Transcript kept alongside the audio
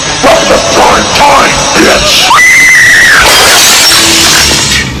Prime time, bitch!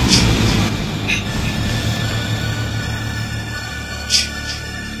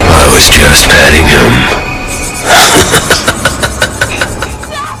 I was just petting him.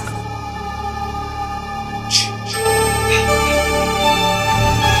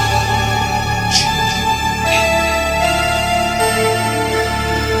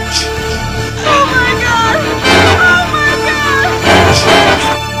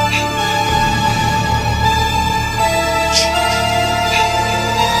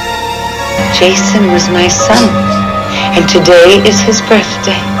 Jason was my son, and today is his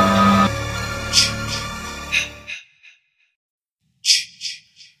birthday.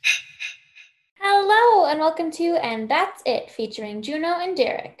 Hello, and welcome to And That's It, featuring Juno and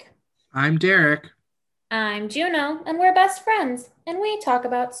Derek. I'm Derek. I'm Juno, and we're best friends, and we talk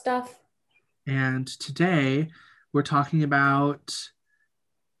about stuff. And today we're talking about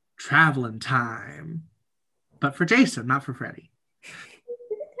traveling time, but for Jason, not for Freddie.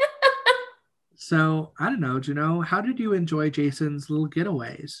 So, I don't know, Juno, how did you enjoy Jason's little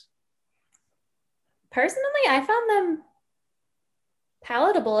getaways? Personally, I found them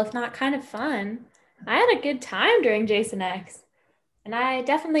palatable, if not kind of fun. I had a good time during Jason X, and I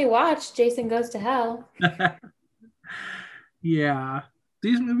definitely watched Jason Goes to Hell. Yeah,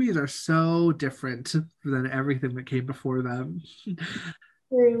 these movies are so different than everything that came before them.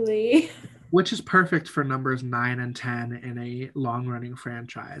 Truly. Which is perfect for numbers 9 and 10 in a long-running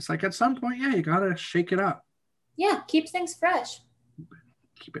franchise. Like, at some point, yeah, you gotta shake it up. Yeah, keeps things fresh.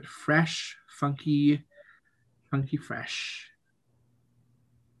 Keep it fresh, funky, fresh.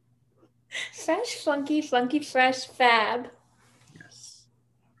 Fresh, funky, fresh, fab. Yes.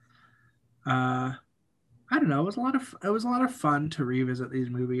 I don't know. It was a lot of fun to revisit these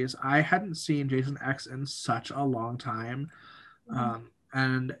movies. I hadn't seen Jason X in such a long time,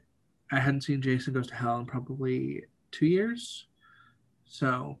 and I hadn't seen Jason Goes to Hell in probably 2 years.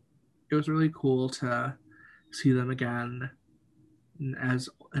 So it was really cool to see them again as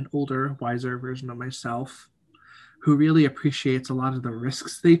an older, wiser version of myself who really appreciates a lot of the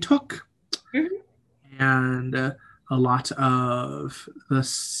risks they took and a lot of the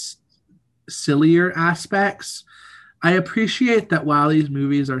sillier aspects. I appreciate that while these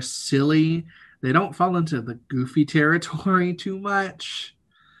movies are silly, they don't fall into the goofy territory too much.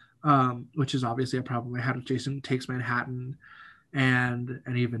 Which is obviously a problem I had with Jason Takes Manhattan, and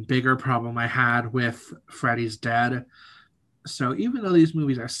an even bigger problem I had with Freddy's Dead. So even though these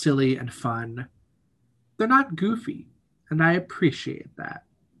movies are silly and fun, they're not goofy, and I appreciate that.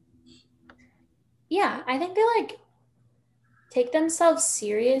 Yeah, I think they take themselves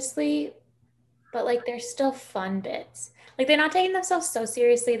seriously, but they're still fun bits. They're not taking themselves so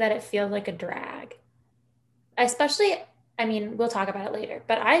seriously that it feels like a drag. Especially, I mean, we'll talk about it later,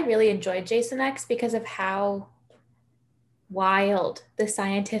 but I really enjoyed Jason X because of how wild the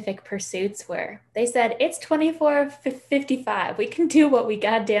scientific pursuits were. They said, it's 24:55. We can do what we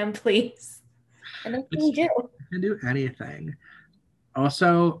goddamn please. And that's what we do. We can do anything.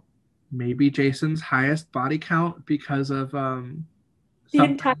 Also, maybe Jason's highest body count because of the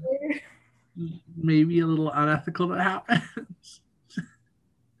entire... maybe a little unethical that happens.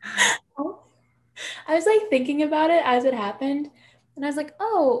 I was thinking about it as it happened, and I was like,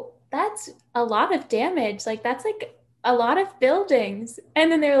 oh, that's a lot of damage. That's a lot of buildings.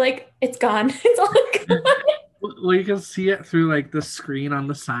 And then they were like, it's gone. It's all gone. Well, you can see it through the screen on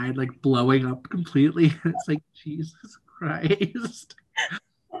the side, blowing up completely. It's Jesus Christ.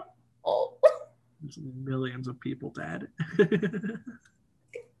 Oh. There's millions of people dead.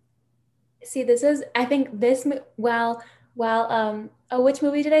 See, this is, I think this, which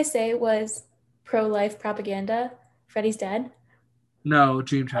movie did I say was pro-life propaganda? Freddy's Dead? No,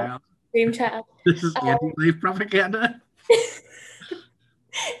 Dream Child. Dream Child. This is anti-life propaganda.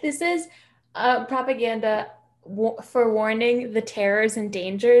 This is propaganda for warning the terrors and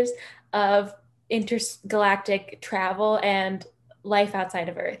dangers of intergalactic travel and life outside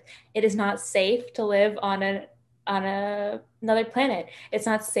of Earth. It is not safe to live on another planet. It's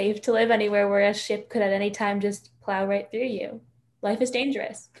not safe to live anywhere where a ship could at any time just plow right through you. Life is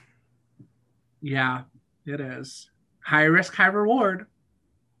dangerous. Yeah, it is. High risk, high reward.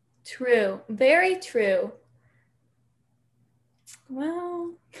 True. Very true.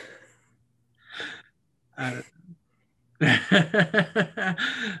 Well...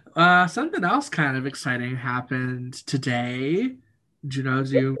 something else kind of exciting happened today. Do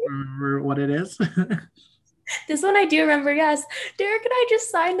you remember what it is? This one I do remember, yes. Derek and I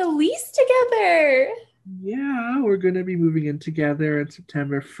just signed a lease together. Yeah, we're going to be moving in together on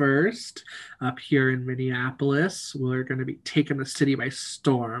September 1st up here in Minneapolis. We're going to be taking the city by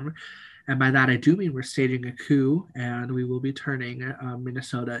storm. And by that, I do mean we're staging a coup and we will be turning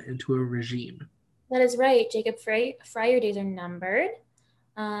Minnesota into a regime. That is right. Jacob Fry, your days are numbered.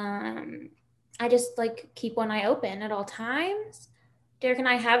 I just like keep one eye open at all times. Derek and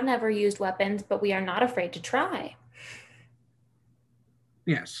I have never used weapons, but we are not afraid to try.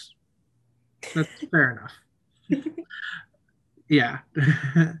 Yes, that's fair enough. Yeah.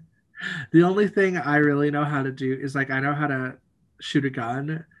 The only thing I really know how to do is like I know how to shoot a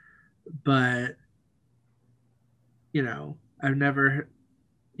gun, but I've never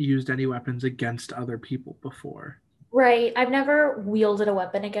used any weapons against other people before. Right. I've never wielded a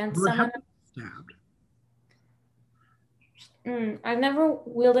weapon against Or someone. have stabbed. I've never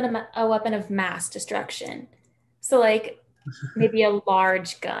wielded a weapon of mass destruction. So, like, maybe a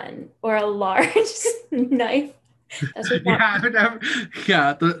large gun or a large knife. That's what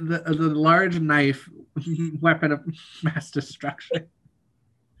Yeah, the large knife weapon of mass destruction.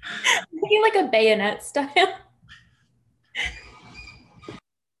 maybe like a bayonet style.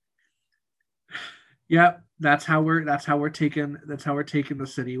 Yep, that's how we're taking the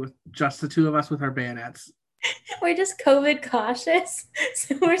city with just the two of us with our bayonets. We're just COVID cautious.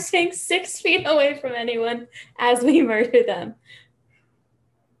 So we're staying 6 feet away from anyone as we murder them.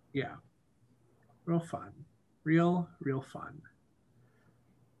 Yeah. Real fun. Real fun.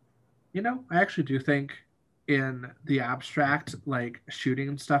 I actually do think in the abstract, like shooting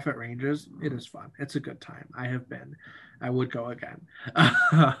and stuff at ranges, it is fun. It's a good time. I would go again.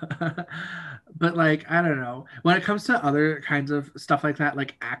 But like, I don't know. When it comes to other kinds of stuff like that,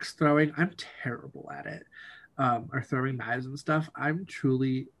 like axe throwing, I'm terrible at it. Or throwing knives and stuff. I'm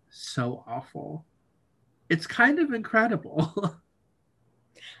truly so awful. It's kind of incredible.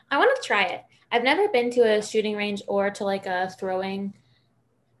 I want to try it. I've never been to a shooting range or to like a throwing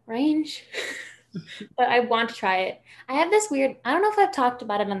range, but I want to try it. I have this weird, I don't know if I've talked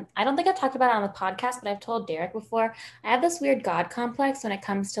about it. I don't think I've talked about it on the podcast, but I've told Derek before. I have this weird God complex when it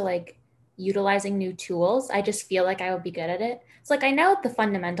comes to like utilizing new tools. I just feel like I would be good at it. It's like I know the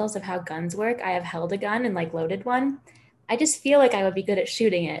fundamentals of how guns work. I have held a gun and like loaded one. I just feel like I would be good at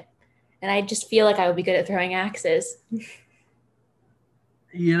shooting it. And I just feel like I would be good at throwing axes.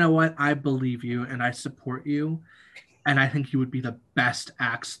 You know what? I believe you and I support you. And I think you would be the best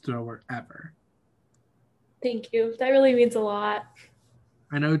axe thrower ever. Thank you. That really means a lot.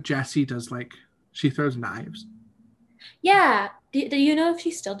 I know Jessie does she throws knives. Yeah. Do you know if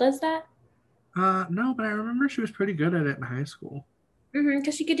she still does that? No, but I remember she was pretty good at it in high school.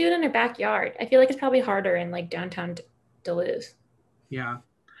 Because she could do it in her backyard. I feel like it's probably harder in like downtown Duluth. Yeah.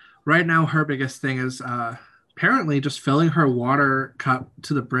 Right now, her biggest thing is apparently just filling her water cup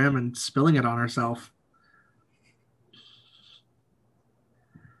to the brim and spilling it on herself.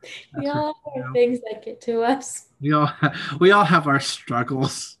 We all have things that get to us. We all have our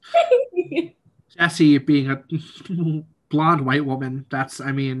struggles. Jessie being a blonde white woman,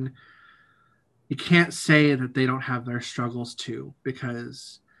 you can't say that they don't have their struggles too,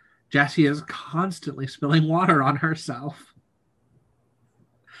 because Jessie is constantly spilling water on herself.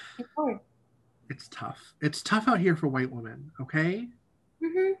 It's hard. It's tough. It's tough out here for white women, okay?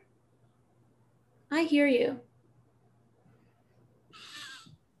 Mm-hmm. I hear you.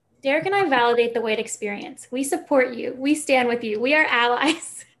 Derek and I validate the white experience. We support you. We stand with you. We are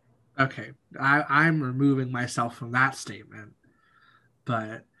allies. Okay, I'm removing myself from that statement.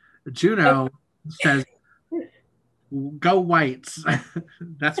 But Juno says, go whites.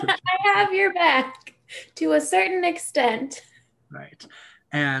 That's what I have your back to a certain extent. Right.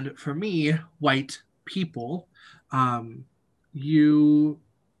 And for me, white people, you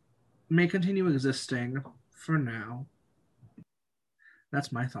may continue existing for now.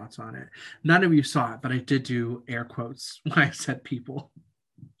 That's my thoughts on it. None of you saw it, but I did do air quotes when I said people.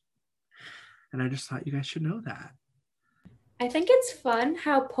 And I just thought you guys should know that. I think it's fun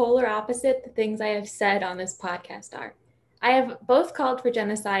how polar opposite the things I have said on this podcast are. I have both called for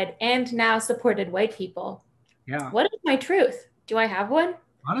genocide and now supported white people. Yeah. What is my truth? Do I have one?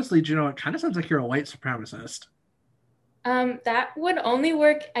 Honestly, Juno, it kind of sounds like you're a white supremacist. That would only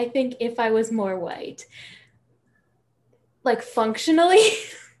work, I think, if I was more white. Like functionally.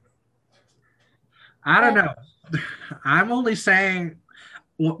 I don't know. I'm only saying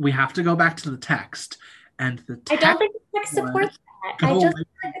we have to go back to the text. And the text I don't think the text supports that. I just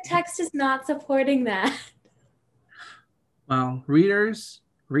think the text is not supporting that. Well, readers.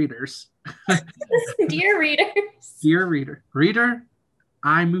 Dear readers. Dear reader,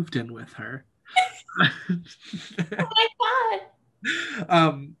 I moved in with her. Oh my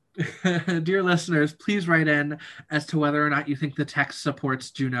God. Dear listeners, please write in as to whether or not you think the text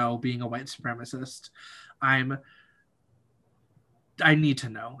supports Juno being a white supremacist. I'm I need to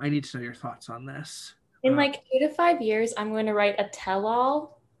know. I need to know your thoughts on this. In like 2 to 5 years, I'm going to write a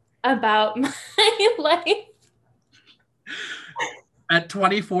tell-all about my life. At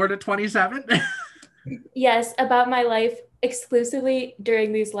 24 to 27? Yes, about my life exclusively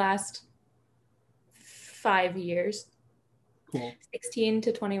during these last 5 years. Cool. 16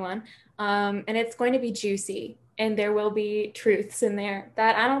 to 21. And it's going to be juicy. And there will be truths in there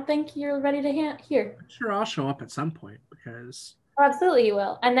that I don't think you're ready to hear. I'm sure I'll show up at some point because... Oh, absolutely you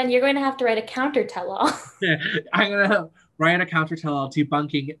will. And then you're going to have to write a counter tell-all. I'm going to write a counter tell-all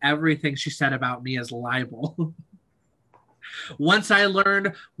debunking everything she said about me as libel. Once I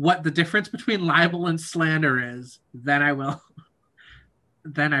learn what the difference between libel and slander is, then I will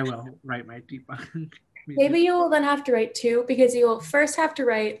write my debunk. Maybe you will then have to write two, because you'll first have to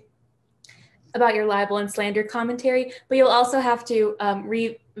write about your libel and slander commentary, but you'll also have to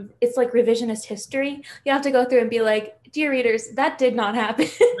it's like revisionist history. You have to go through and be like, dear readers, that did not happen.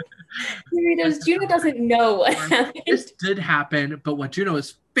 Dear readers, Juno doesn't know what happened. This did happen, but what Juno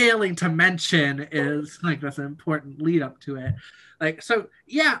is failing to mention is like that's an important lead up to it. Like, so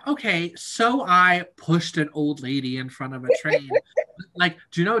yeah, okay, so I pushed an old lady in front of a train. Like,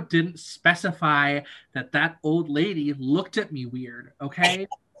 Juno didn't specify that old lady looked at me weird, okay?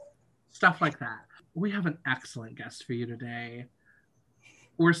 Stuff like that. We have an excellent guest for you today.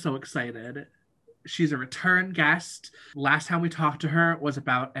 We're so excited. She's a return guest. Last time we talked to her was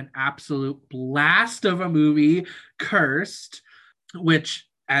about an absolute blast of a movie, Cursed, which,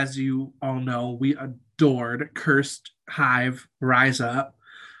 as you all know, we adored. Cursed, Hive, Rise Up.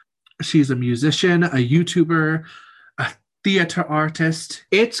 She's a musician, a YouTuber, a theater artist.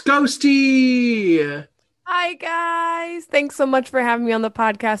 It's Ghosty! Hi, guys. Thanks so much for having me on the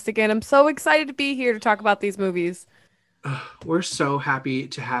podcast again. I'm so excited to be here to talk about these movies. We're so happy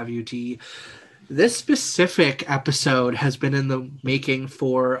to have you, Dee. This specific episode has been in the making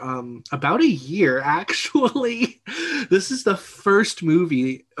for about a year, actually. This is the first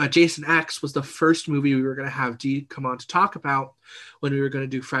movie, Jason X was the first movie we were going to have Dee come on to talk about when we were going to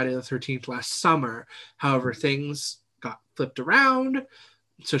do Friday the 13th last summer. However, things got flipped around,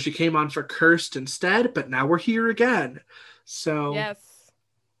 so she came on for Cursed instead, but now we're here again. So, yes.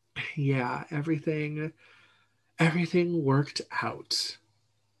 Yeah, everything worked out.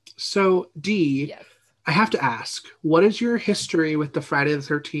 So, Dee, yes. I have to ask, what is your history with the Friday the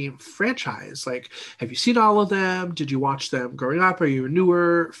 13th franchise? Like, have you seen all of them? Did you watch them growing up? Are you a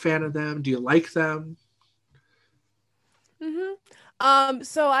newer fan of them? Do you like them?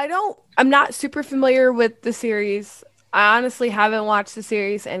 So I'm not super familiar with the series. I honestly haven't watched the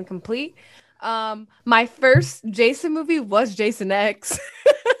series in complete. My first Jason movie was Jason X.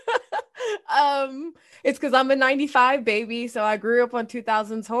 It's because I'm a 95 baby, so I grew up on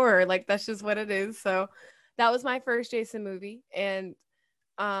 2000s horror. Like, that's just what it is. So that was my first Jason movie. And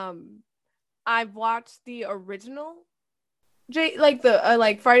I've watched the original like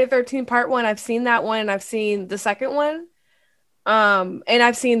Friday the 13th part 1. I've seen that one. I've seen the second one. And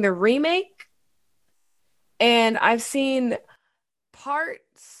I've seen the remake. And I've seen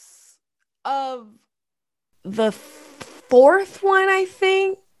parts of the fourth one, I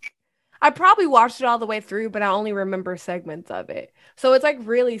think. I probably watched it all the way through, but I only remember segments of it. So it's like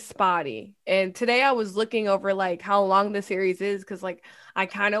really spotty. And today I was looking over like how long the series is, because like I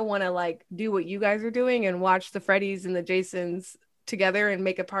kind of want to like do what you guys are doing and watch the Freddys and the Jasons together and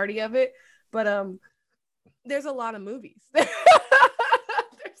make a party of it. But there's a lot of movies. There's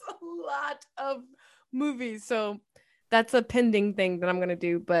a lot of movies. So that's a pending thing that I'm going to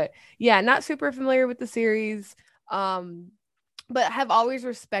do. But yeah, not super familiar with the series. But have always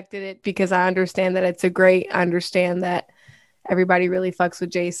respected it because I understand that it's I understand that everybody really fucks with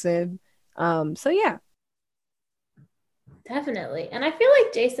Jason. So yeah. Definitely. And I feel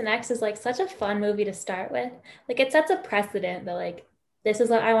like Jason X is like such a fun movie to start with. Like, it sets a precedent that like, this is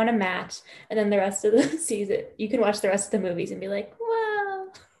what I want to match. And then the rest of the season, you can watch the rest of the movies and be like, wow.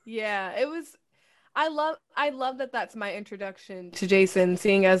 Yeah, it was. I love that that's my introduction to Jason,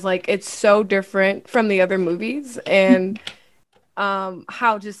 seeing as like it's so different from the other movies. And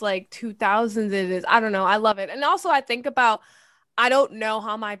how just like 2000s it is. I don't know. I love it. And also I think about, I don't know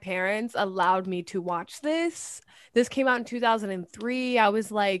how my parents allowed me to watch this. This came out in 2003. I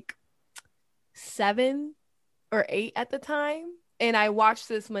was like 7 or 8 at the time. And I watched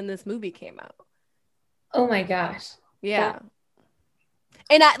this when this movie came out. Oh my gosh. Yeah.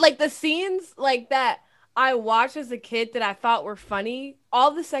 And I like the scenes like that I watched as a kid that I thought were funny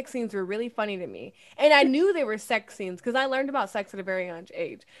all the sex scenes were really funny to me. And I knew they were sex scenes because I learned about sex at a very young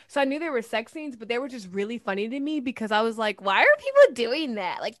age. So I knew they were sex scenes, but they were just really funny to me because I was like, why are people doing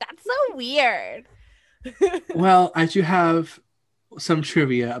that? Like, that's so weird. Well, I do have some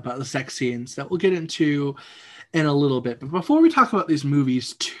trivia about the sex scenes that we'll get into in a little bit. But before we talk about these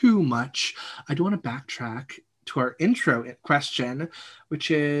movies too much, I do want to backtrack to our intro question,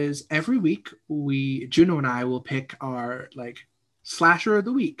 which is every week Juno and I will pick our like slasher of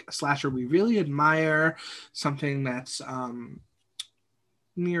the week, a slasher we really admire, something that's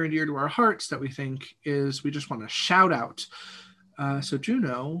near and dear to our hearts that we think is we just want to shout out. So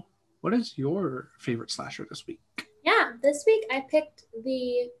Juno, what is your favorite slasher this week? Yeah, this week I picked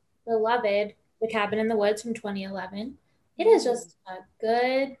the beloved The Cabin in the Woods from 2011. It is just a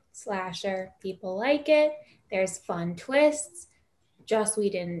good slasher. People like it. There's fun twists. Joss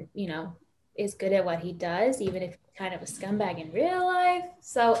Whedon, is good at what he does, even if he's kind of a scumbag in real life.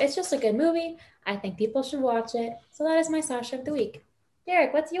 So it's just a good movie. I think people should watch it. So that is my slasher of the week.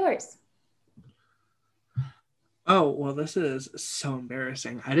 Derek, what's yours? Oh, well, this is so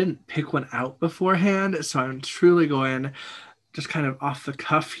embarrassing. I didn't pick one out beforehand, so I'm truly going just kind of off the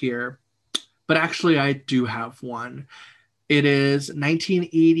cuff here. But actually, I do have one. It is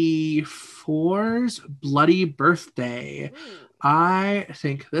 1984's Bloody Birthday. I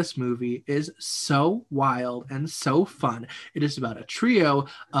think this movie is so wild and so fun. It is about a trio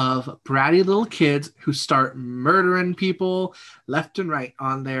of bratty little kids who start murdering people left and right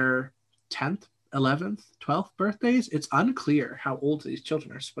on their 10th, 11th, 12th birthdays. It's unclear how old these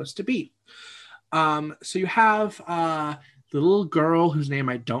children are supposed to be. So you have the little girl whose name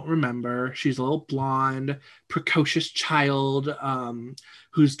I don't remember. She's a little blonde, precocious child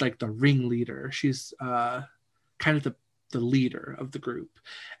who's like the ringleader. She's kind of the leader of the group.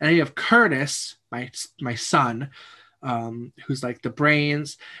 And then you have Curtis, my son, who's like the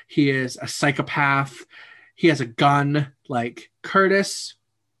brains. He is a psychopath. He has a gun. Like Curtis,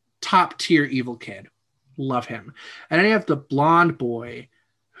 top tier evil kid. Love him. And then you have the blonde boy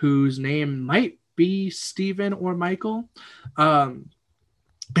whose name might be Steven or Michael. But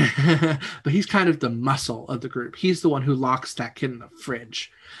he's kind of the muscle of the group. He's the one who locks that kid in the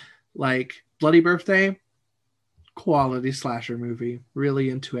fridge. Like Bloody Birthday, quality slasher movie. Really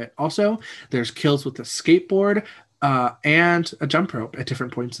into it. Also, there's kills with a skateboard and a jump rope at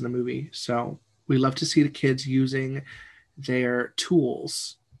different points in the movie. So we love to see the kids using their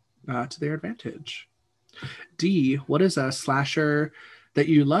tools to their advantage. D, what is a slasher that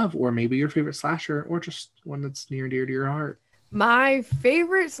you love, or maybe your favorite slasher, or just one that's near and dear to your heart? My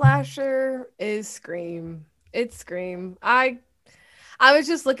favorite slasher is Scream. It's Scream. I was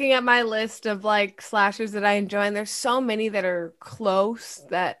just looking at my list of like slashers that I enjoy, and there's so many that are close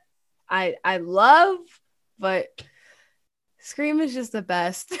that I love, but Scream is just the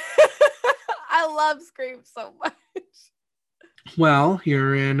best. I love Scream so much. Well,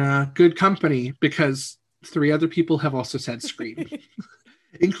 you're in good company because 3 other people have also said Scream,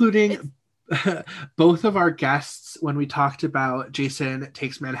 including both of our guests when we talked about Jason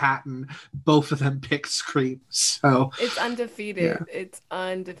Takes Manhattan. Both of them picked Scream. So it's undefeated. Yeah. It's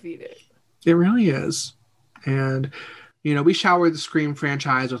undefeated. It really is. And, we showered the Scream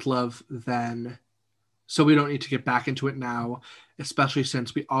franchise with love then, so we don't need to get back into it now, especially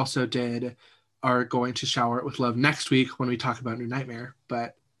since we also are going to shower it with love next week when we talk about New Nightmare.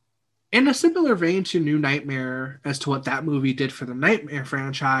 But in a similar vein to New Nightmare as to what that movie did for the Nightmare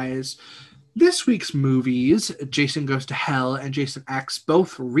franchise, this week's movies, Jason Goes to Hell and Jason X,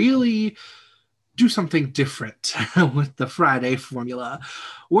 both really do something different with the Friday formula.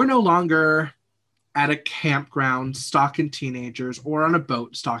 We're no longer at a campground stalking teenagers or on a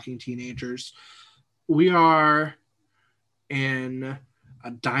boat stalking teenagers. We are in a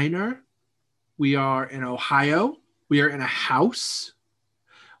diner. We are in Ohio. We are in a house.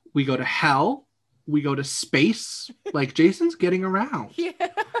 We go to hell. We go to space. Like, Jason's getting around. Yeah,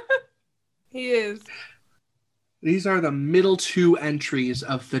 he is. These are the middle 2 entries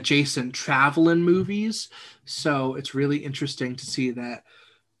of the Jason traveling movies. So it's really interesting to see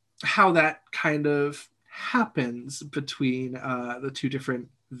how that kind of happens between the 2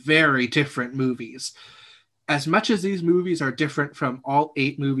 very different movies. As much as these movies are different from all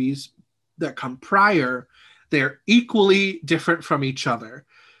 8 movies that come prior, they're equally different from each other.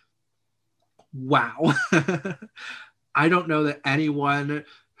 Wow. I don't know that anyone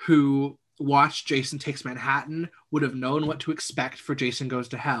who watched Jason Takes Manhattan would have known what to expect for Jason Goes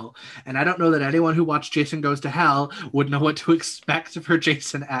to Hell. And I don't know that anyone who watched Jason Goes to Hell would know what to expect for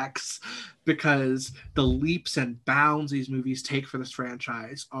Jason X, because the leaps and bounds these movies take for this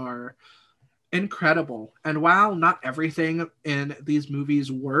franchise are incredible. And while not everything in these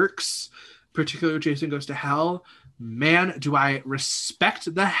movies works, particularly Jason Goes to Hell, man, do I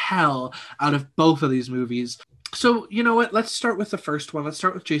respect the hell out of both of these movies. So, you know what? Let's start with the first one. Let's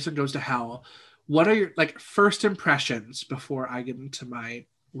start with Jason Goes to Hell. What are your first impressions before I get into my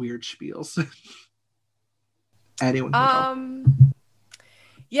weird spiels? Anyone can go.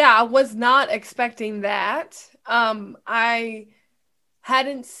 Yeah, I was not expecting that. I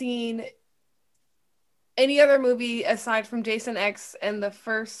hadn't seen any other movie aside from Jason X and the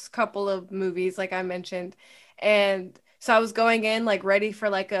first couple of movies, like I mentioned. And so I was going in ready for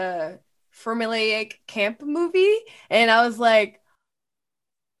a formulaic camp movie. And I was like,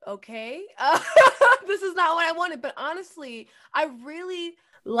 okay, this is not what I wanted. But honestly, I really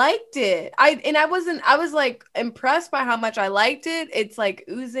liked it. I was impressed by how much I liked it. It's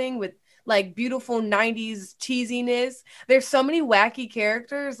oozing with beautiful 90s cheesiness. There's so many wacky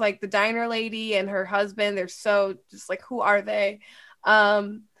characters, like the diner lady and her husband. They're so just who are they?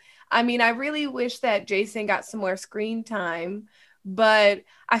 I mean, I really wish that Jason got some more screen time, but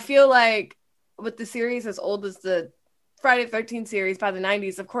I feel like with the series as old as the Friday the 13th series by the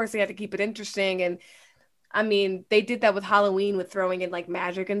 90s, of course they had to keep it interesting. And I mean, they did that with Halloween with throwing in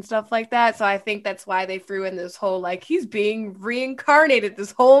magic and stuff like that. So I think that's why they threw in this whole he's being reincarnated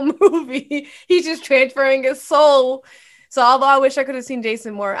this whole movie. He's just transferring his soul. So although I wish I could have seen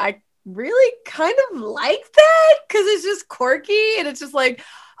Jason more, I really kind of like that because it's just quirky and it's just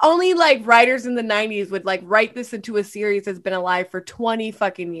only writers in the 90s would write this into a series that's been alive for 20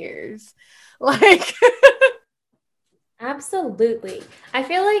 fucking years. Absolutely. I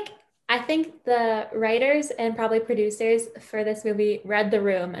think the writers and probably producers for this movie read the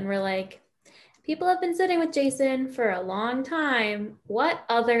room and were like, people have been sitting with Jason for a long time. What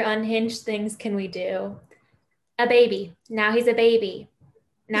other unhinged things can we do? A baby. Now he's a baby.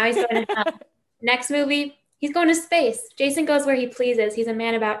 Now he's going to hell. Next movie, he's going to space. Jason goes where he pleases. He's a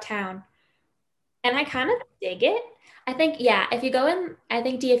man about town. And I kind of dig it. I think, yeah, if you go in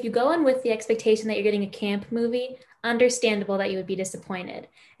with the expectation that you're getting a camp movie, understandable that you would be disappointed.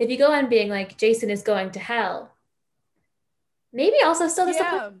 If you go in being Jason is going to hell, maybe also still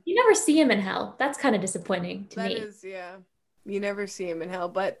disappointed. Yeah. You never see him in hell. That's kind of disappointing to me. That is, yeah. You never see him in hell.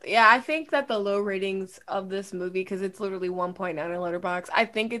 But yeah, I think that the low ratings of this movie, because it's literally 1.9 on Letterboxd, I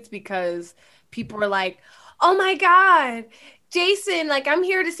think it's because people are like, oh my God, Jason, I'm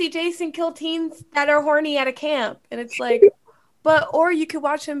here to see Jason kill teens that are horny at a camp. And it's or you could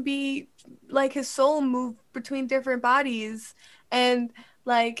watch him be his soul move between different bodies and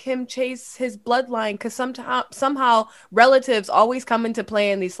him chase his bloodline, because somehow relatives always come into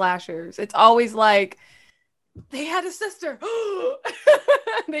play in these slashers. It's always they had a sister.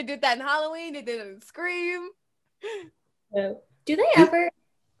 They did that in Halloween. They did it in Scream. Do they ever?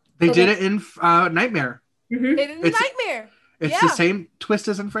 They did it in Nightmare. Mm-hmm. They did it in Nightmare. It's the same twist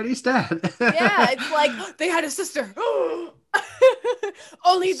as in Freddy's Dead. Yeah, it's they had a sister.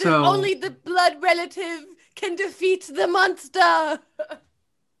 Only the blood relative can defeat the monster.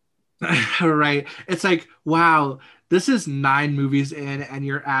 Right. It's wow, this is 9 movies in and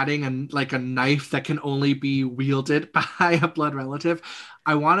you're adding a knife that can only be wielded by a blood relative.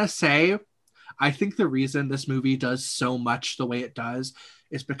 I want to say, I think the reason this movie does so much the way it does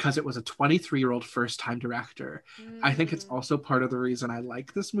is because it was a 23-year-old first-time director. I think it's also part of the reason I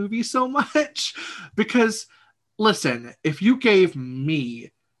like this movie so much. Because, listen, if you gave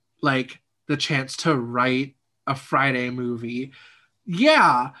me, the chance to write a Friday movie,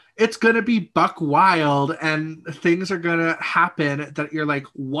 yeah, it's going to be buck wild and things are going to happen that you're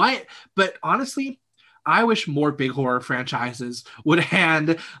what? But honestly, I wish more big horror franchises would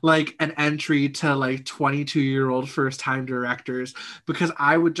hand an entry to 22-year-old first-time directors, because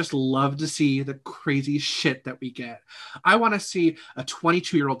I would just love to see the crazy shit that we get. I want to see a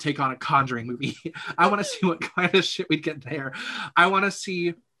 22-year-old take on a Conjuring movie. I want to see what kind of shit we'd get there. I want to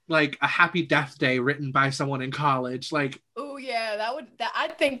see a Happy Death Day written by someone in college. Oh yeah, I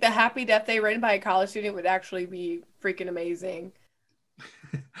think the Happy Death Day written by a college student would actually be freaking amazing.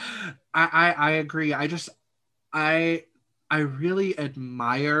 I agree. I really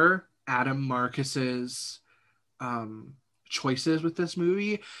admire Adam Marcus's choices with this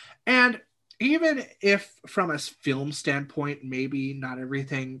movie. And even if from a film standpoint, maybe not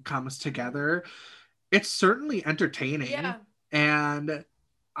everything comes together, it's certainly entertaining. Yeah. And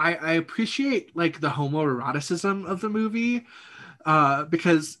I appreciate the homoeroticism of the movie,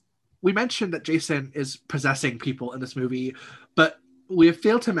 because we mentioned that Jason is possessing people in this movie, but we have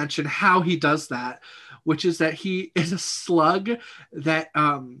failed to mention how he does that, which is that he is a slug that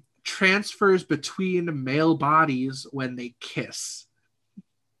transfers between male bodies when they kiss.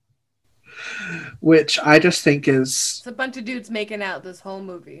 which I just think It's is a bunch of dudes making out this whole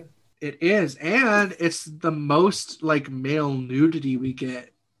movie. it is, and it's the most like male nudity we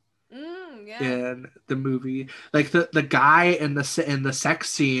get Yeah. in the movie. Like the guy in the sex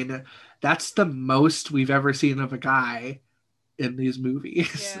scene, that's the most we've ever seen of a guy in these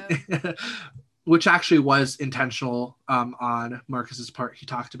movies. Yeah. Which actually was intentional on Marcus's part. He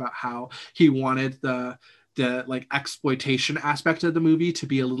talked about how he wanted the like exploitation aspect of the movie to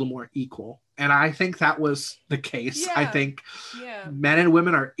be a little more equal. And I think that was the case. I Yeah. think Yeah. men and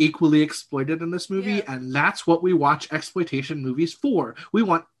women are equally exploited in this movie, Yes. and that's what we watch exploitation movies for. We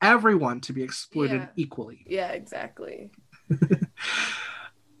want everyone to be exploited Yeah. equally. Yeah, exactly.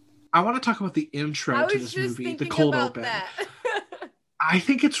 I want to talk about the intro I to was this just movie, the thinking cold about open. that. I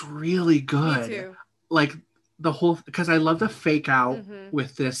think it's really good. Me too. Like the whole, because I love the fake out Mhm.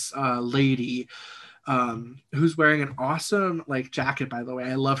 with this lady who's wearing an awesome like jacket. By the way,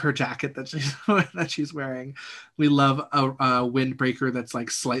 I love her jacket that she's wearing. We love a windbreaker that's like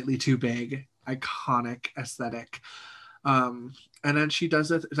slightly too big, iconic aesthetic. And then she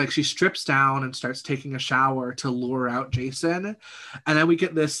does it like she strips down and starts taking a shower to lure out Jason, and then we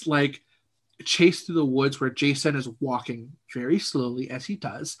get this like chase through the woods where Jason is walking very slowly as he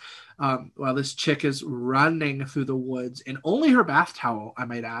does, while this chick is running through the woods in only her bath towel, I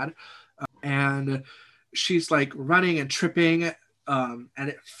might add. And she's like running and tripping, and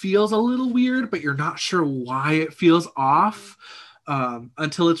it feels a little weird, but you're not sure why it feels off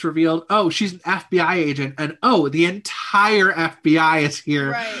until it's revealed, oh, she's an FBI agent, and oh, the entire FBI is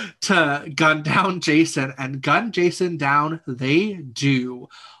here to gun down Jason, and gun Jason down they do.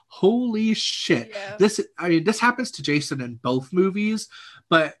 Holy shit. Yeah. This happens to Jason in both movies,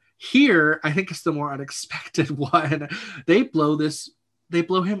 but here I think it's the more unexpected one. They blow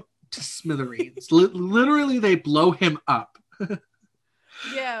him to smithereens. Literally, they blow him up.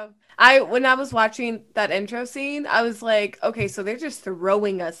 Yeah. When I was watching that intro scene, I was like, okay, so they're just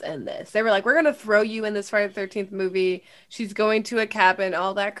throwing us in this. They were like, we're gonna throw you in this Friday the 13th movie. She's going to a cabin,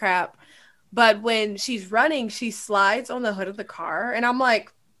 all that crap. But when she's running, she slides on the hood of the car, and I'm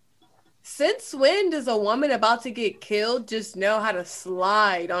like, since when does a woman about to get killed just know how to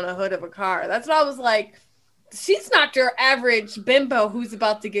slide on a hood of a car? That's what I was like. She's not your average bimbo who's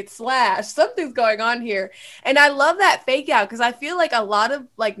about to get slashed. Something's going on here. And I love that fake out because I feel like a lot of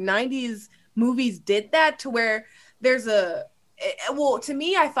like 90s movies did that to where there's to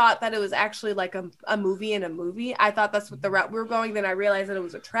me, I thought that it was actually like a movie in a movie. I thought that's what the route we were going. Then I realized that it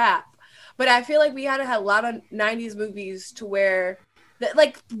was a trap. But I feel like we had a lot of 90s movies to where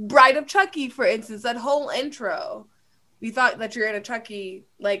like Bride of Chucky, for instance, that whole intro, you thought that you're in a Chucky,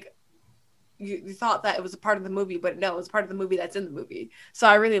 like you thought that it was a part of the movie, but no, it was part of the movie that's in the movie. So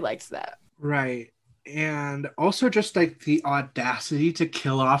I really liked that. Right. And also just like the audacity to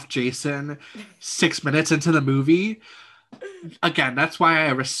kill off Jason 6 minutes into the movie. Again, that's why I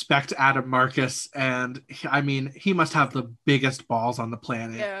respect Adam Marcus. And I mean, he must have the biggest balls on the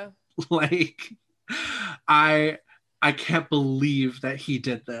planet. Yeah. Like, I can't believe that he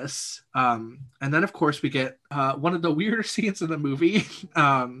did this. And then, of course, we get one of the weirder scenes in the movie,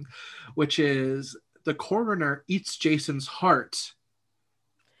 which is the coroner eats Jason's heart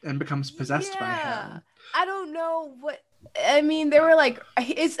and becomes possessed by him. I don't know what... I mean, they were like...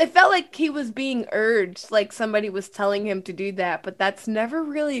 It felt like he was being urged, like somebody was telling him to do that, but that's never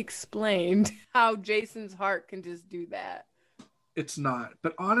really explained how Jason's heart can just do that. It's not.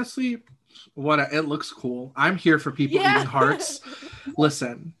 But honestly... it looks cool. I'm here for people eating hearts.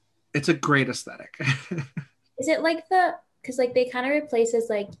 Listen, it's a great aesthetic. Is it like because like they kind of replace his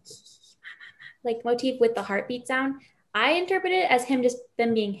like motif with the heartbeat sound? I interpret it as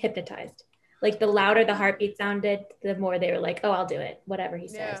them being hypnotized. Like the louder the heartbeat sounded, the more they were like, "Oh, I'll do it," whatever he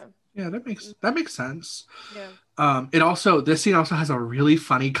says. Yeah, that makes sense. Yeah. This scene also has a really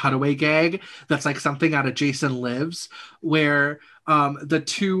funny cutaway gag that's like something out of Jason Lives, where the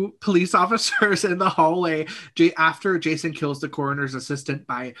two police officers in the hallway after Jason kills the coroner's assistant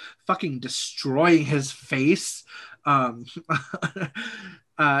by fucking destroying his face,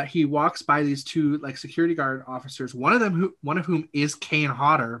 he walks by these two like security guard officers, one of whom is Kane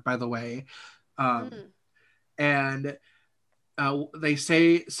Hodder, by the way, and they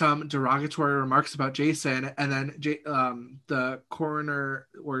say some derogatory remarks about Jason, and then the coroner,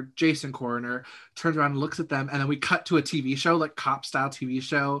 or Jason coroner, turns around and looks at them, and then we cut to a TV show, like cop style TV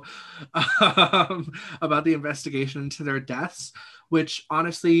show, about the investigation into their deaths, which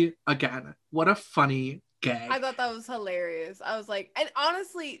honestly, again, what a funny gag. I thought that was hilarious. I was like, and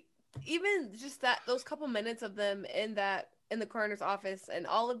honestly, even just those couple minutes of them in the coroner's office and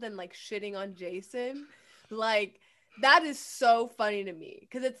all of them like shitting on Jason, like That is so funny to me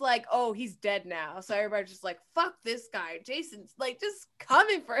because it's like, oh, he's dead now. So everybody's just like, fuck this guy. Jason's like just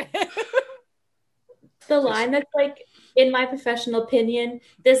coming for him. The line that's like, in my professional opinion,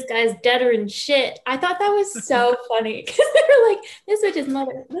 this guy's deader than shit. I thought that was so funny because they were like, this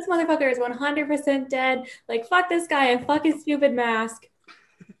motherfucker is 100% dead. Like, fuck this guy and fuck his stupid mask.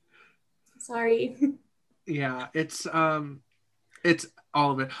 Sorry. Yeah, it's all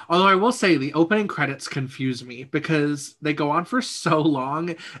of it. Although I will say the opening credits confuse me because they go on for so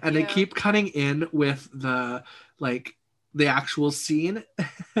long and they keep cutting in with the actual scene.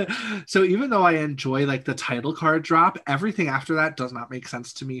 So even though I enjoy like the title card drop, everything after that does not make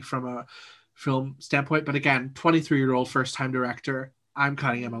sense to me from a film standpoint. But again, 23-year-old first time director, I'm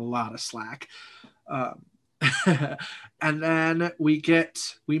cutting him a lot of slack. And then we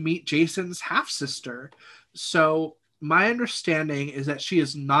meet Jason's half sister. So my understanding is that she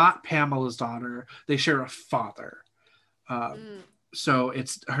is not Pamela's daughter. They share a father. So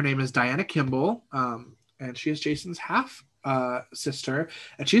her name is Diana Kimball. And she is Jason's half sister.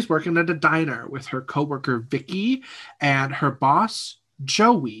 And she's working at a diner with her coworker, Vicky, and her boss,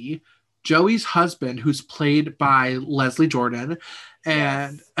 Joey. Joey's husband, who's played by Leslie Jordan.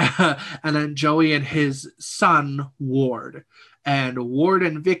 And, and then Joey and his son, Ward. And Ward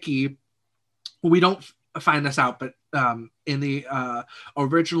and Vicky, we don't find this out, but in the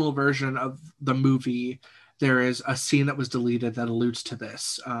original version of the movie, there is a scene that was deleted that alludes to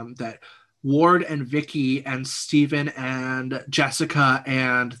this, that Ward and Vicky and Steven and Jessica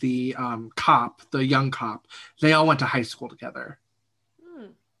and the young cop, they all went to high school together.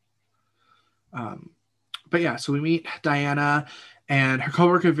 But yeah, so we meet Diana, and her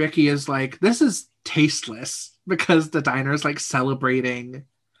coworker Vicky is like, this is tasteless, because the diner is like celebrating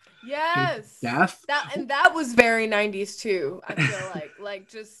death. That was very 90s too. I feel like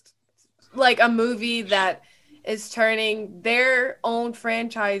just like a movie that is turning their own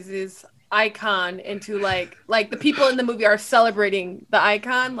franchise's icon into like the people in the movie are celebrating the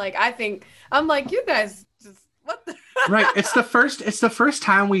icon. Like I'm like, you guys just what the Right. It's the first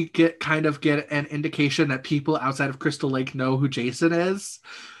time we get an indication that people outside of Crystal Lake know who Jason is.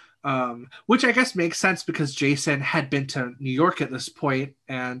 Which I guess makes sense because Jason had been to New York at this point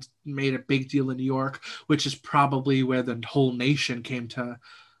and made a big deal in New York, which is probably where the whole nation came to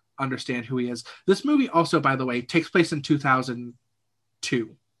understand who he is. This movie also, by the way, takes place in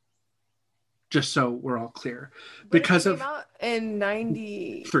 2002. Just so we're all clear. Because it came out in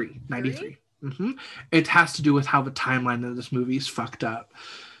 93. Mm-hmm. It has to do with how the timeline of this movie is fucked up.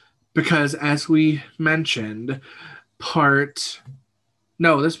 Because as we mentioned,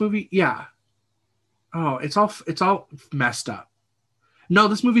 this movie, yeah. Oh, it's all messed up. No,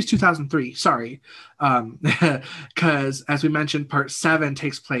 this movie's 2003. Sorry. Because as we mentioned, part 7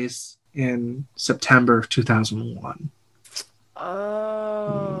 takes place in September of 2001.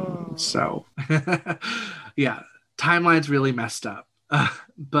 Oh. So, yeah, timeline's really messed up.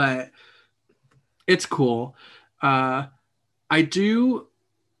 But it's cool. I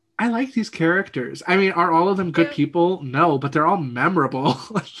like these characters. I mean, are all of them good people? No, but they're all memorable,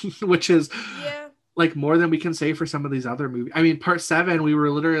 which is like more than we can say for some of these other movies. I mean, part 7, we were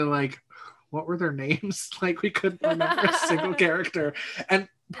literally like, what were their names? Like, we couldn't remember a single character. And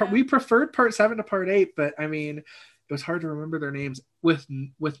we preferred part 7 to part 8, but I mean, it was hard to remember their names. With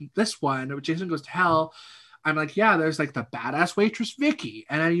this one, Jason Goes to Hell, I'm like, yeah, there's like the badass waitress Vicky,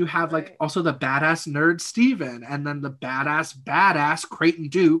 and then you have like also the badass nerd Steven, and then the badass Creighton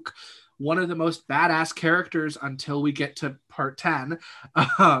Duke, one of the most badass characters until we get to part 10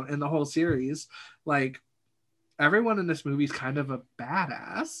 in the whole series. Like, everyone in this movie is kind of a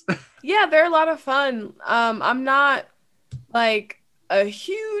badass. Yeah, they're a lot of fun. I'm not like a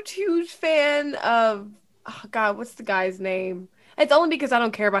huge fan of, oh God, what's the guy's name? It's only because I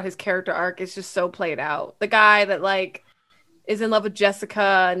don't care about his character arc. It's just so played out. The guy that like is in love with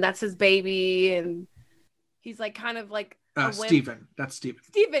Jessica and that's his baby, and he's like kind of like Steven. That's Steven.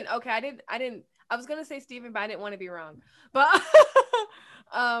 Steven. Okay, I was gonna say Steven, but I didn't want to be wrong. But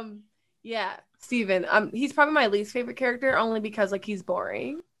yeah, Steven. He's probably my least favorite character, only because like he's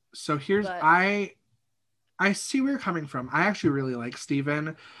boring. So I see where you're coming from. I actually really like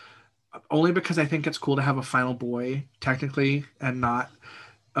Steven. Only because I think it's cool to have a final boy, technically, and not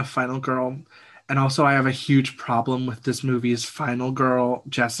a final girl. And also, I have a huge problem with this movie's final girl,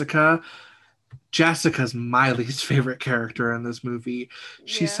 Jessica. Jessica's my least favorite character in this movie.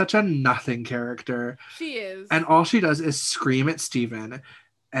 She's such a nothing character. She is. And all she does is scream at Steven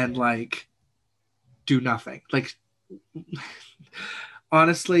and, like, do nothing. Like,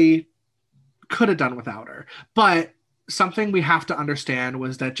 honestly, could have done without her. But something we have to understand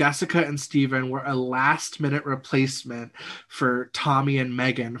was that Jessica and Steven were a last-minute replacement for Tommy and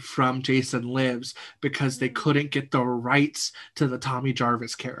Megan from Jason Lives because they couldn't get the rights to the Tommy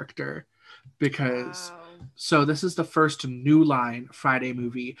Jarvis character. Because so this is the first New Line Friday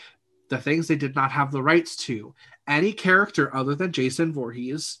movie. The things they did not have the rights to: any character other than Jason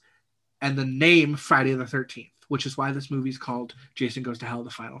Voorhees, and the name Friday the 13th, which is why this movie is called Jason Goes to Hell: The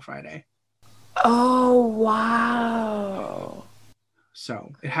Final Friday. Oh, wow.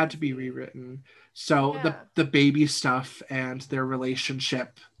 So it had to be rewritten. So the baby stuff and their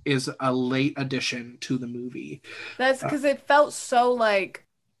relationship is a late addition to the movie. That's because it felt so like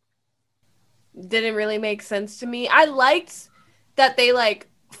didn't really make sense to me. I liked that they like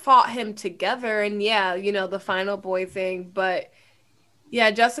fought him together and the final boy thing, but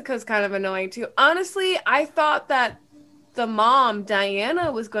yeah, Jessica's kind of annoying too. Honestly, I thought that the mom,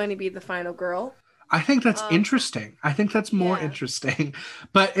 Diana, was going to be the final girl. I think that's interesting. I think that's more interesting,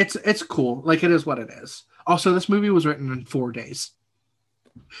 but it's cool. Like, it is what it is. Also, this movie was written in 4 days.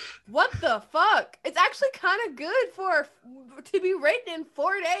 What the fuck? It's actually kind of good to be written in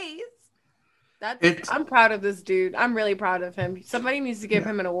 4 days. I'm proud of this dude. I'm really proud of him. Somebody needs to give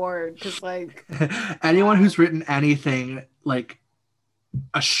him an award because, like, anyone who's written anything like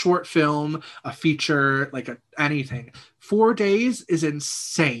a short film, a feature, like anything, 4 days is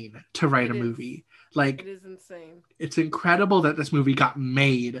insane to write a movie. Like, it is insane. It's incredible that this movie got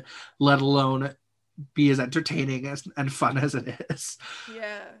made, let alone be as entertaining and fun as it is.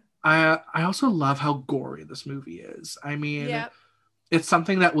 Yeah. I also love how gory this movie is. I mean, it's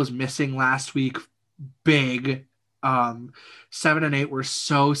something that was missing last week. Big. 7 and 8 were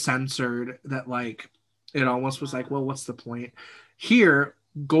so censored that like it almost was like, well, what's the point? Here,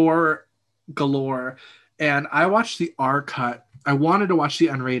 gore galore. And I watched the R cut. I wanted to watch the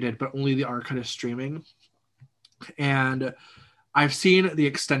unrated, but only the R cut is streaming. And I've seen the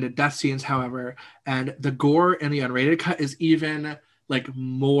extended death scenes, however, and the gore in the unrated cut is even like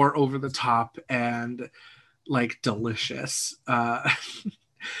more over the top and like delicious.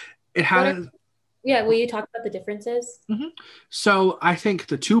 It has. Will you talk about the differences? Mm-hmm. So I think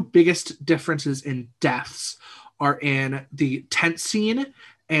the two biggest differences in deaths are in the tent scene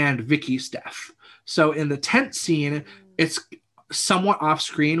and Vicky's death. So in the tent scene, it's somewhat off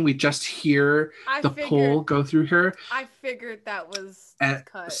screen. We just hear the pole go through her. I figured that was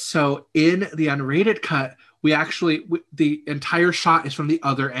cut. So in the unrated cut, the entire shot is from the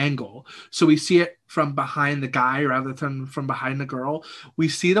other angle. So we see it from behind the guy rather than from behind the girl. We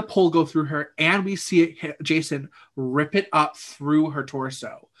see the pole go through her, and we see it hit Jason rip it up through her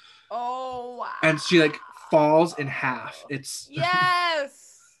torso. Oh, wow. And she like falls in half. It's yes.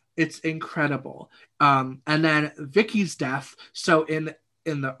 It's incredible. And then Vicky's death. So in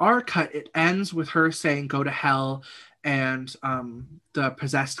the R cut, it ends with her saying "go to hell," and the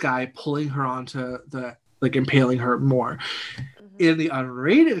possessed guy pulling her onto the like impaling her more. Mm-hmm. In the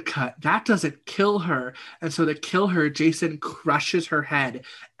unrated cut, that doesn't kill her, and so to kill her, Jason crushes her head,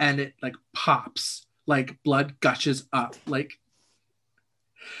 and it like pops, like blood gushes up, like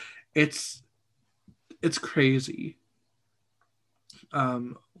it's crazy.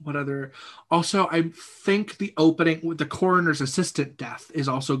 What other? Also, I think the opening with the coroner's assistant death is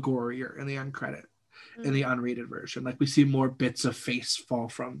also gorier in the uncredit, in the unrated version. Like we see more bits of face fall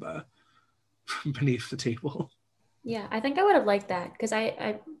from beneath the table. Yeah, I think I would have liked that because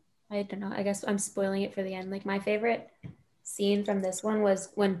I don't know. I guess I'm spoiling it for the end. Like my favorite scene from this one was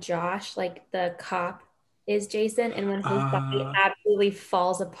when Josh, like the cop, is Jason, and when his body absolutely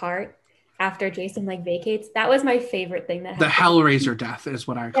falls apart after Jason like vacates. That was my favorite thing that happened. The Hellraiser death is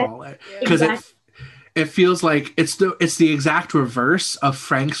what I call it, because it feels like it's the exact reverse of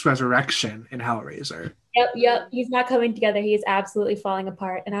Frank's resurrection in Hellraiser. Yep. He's not coming together. He is absolutely falling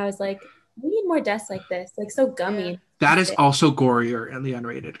apart, and I was like, we need more deaths like this, like so gummy. That is also gorier in the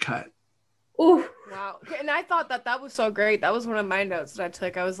unrated cut. Ooh. Wow. And I thought that was so great. That was one of my notes that I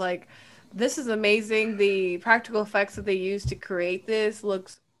took. I was like, this is amazing. The practical effects that they used to create this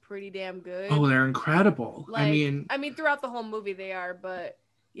looks pretty damn good. Oh, they're incredible. Like, I mean throughout the whole movie they are, but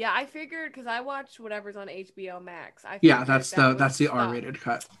yeah, I figured because I watched whatever's on HBO Max. That's the R-rated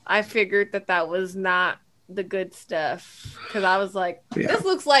cut. I figured that was not the good stuff because I was like, this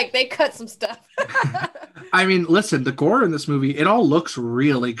looks like they cut some stuff. I mean, listen, the gore in this movie, it all looks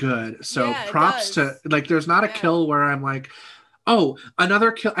really good. So props to like, there's not a kill where I'm like, oh,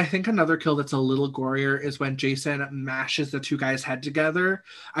 another kill. I think another kill that's a little gorier is when Jason mashes the two guys' head together.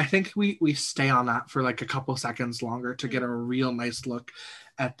 I think we stay on that for like a couple seconds longer to get a real nice look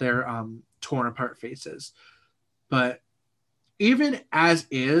at their torn apart faces. But even as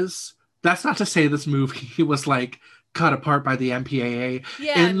is, that's not to say this movie was like cut apart by the MPAA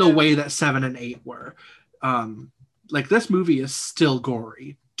Yeah, in the way that 7 and 8 were. Like this movie is still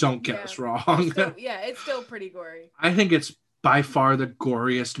gory. Don't get us wrong. It's still pretty gory. I think it's by far the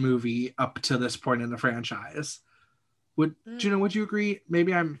goriest movie up to this point in the franchise. Would you agree?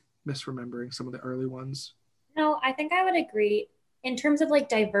 Maybe I'm misremembering some of the early ones. No, I think I would agree in terms of like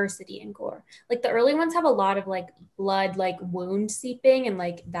diversity and gore. Like the early ones have a lot of like blood, like wound seeping and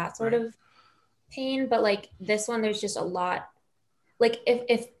like that sort of pain. But like this one, there's just a lot. Like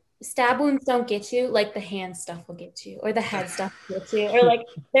if stab wounds don't get you, like the hand stuff will get you, or the head stuff will get you, or like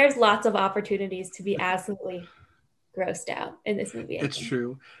there's lots of opportunities to be absolutely grossed out in this movie. It's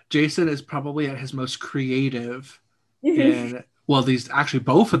true. Jason is probably at his most creative in, well, these actually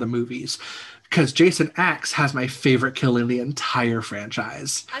both of the movies, because Jason X has my favorite kill in the entire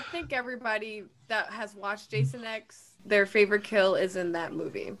franchise. I think everybody that has watched Jason X, their favorite kill is in that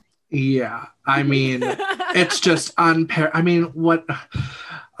movie. Yeah, I mean, it's just I mean, what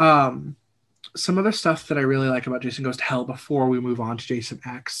some other stuff that I really like about Jason Goes to Hell before we move on to Jason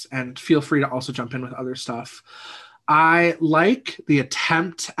X, and feel free to also jump in with other stuff. I like the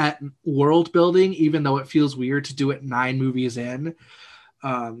attempt at world building, even though it feels weird to do it 9 movies in.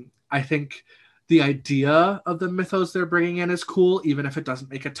 I think the idea of the mythos they're bringing in is cool, even if it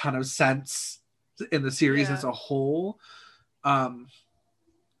doesn't make a ton of sense in the series as a whole.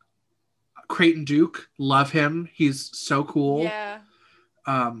 Creighton Duke, love him. He's so cool. Yeah.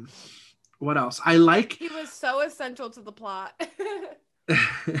 What else? I like. He was so essential to the plot.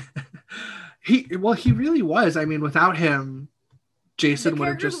 He really was. I mean, without him, Jason would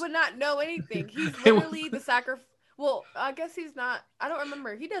have just would not know anything. He's literally the sacrifice. Well, I guess he's not. I don't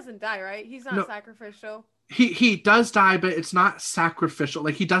remember. He doesn't die, right? He's not sacrificial. He does die, but it's not sacrificial.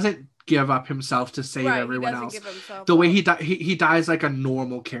 Like he doesn't give up himself to save everyone else. The way he dies like a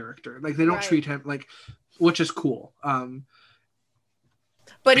normal character. Like they don't treat him like, which is cool.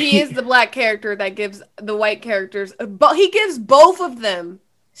 But he is the black character that gives the white characters. But he gives both of them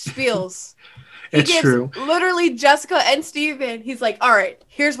spiels. It's true. Literally, Jessica and Steven. He's like, all right,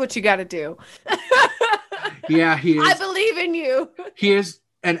 here's what you got to do. Yeah, he is. I believe in you. He is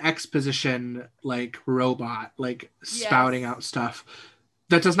an exposition like robot, like spouting out stuff.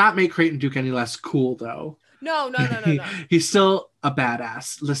 That does not make Creighton Duke any less cool, though. No. He's still a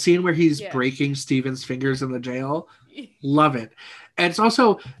badass. The scene where he's breaking Steven's fingers in the jail, love it. And it's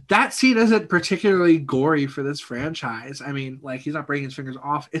also, that scene isn't particularly gory for this franchise. I mean, like, he's not breaking his fingers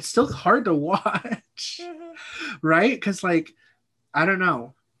off. It's still hard to watch, right? Because, like, I don't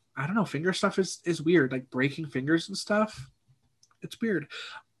know. Finger stuff is weird. Like, breaking fingers and stuff, it's weird.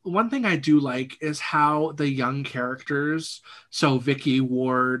 One thing I do like is how the young characters, so Vicky,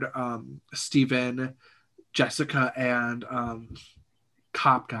 Ward, Steven, Jessica, and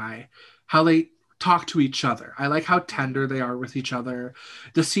Cop Guy, how they talk to each other. I like how tender they are with each other.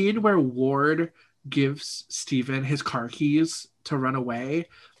 The scene where Ward gives Steven his car keys to run away,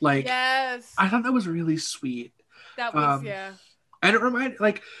 like, yes, I thought that was really sweet. That was, And it reminded,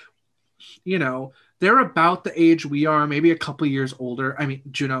 like, you know, they're about the age we are, maybe a couple years older. I mean,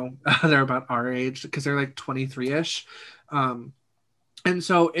 Juno, they're about our age because they're like 23-ish. And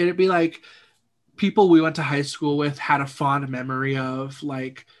so it'd be like people we went to high school with had a fond memory of,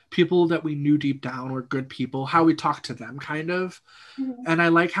 like, people that we knew deep down were good people, how we talked to them, kind of. Mm-hmm. And I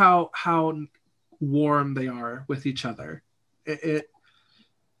like how warm they are with each other. And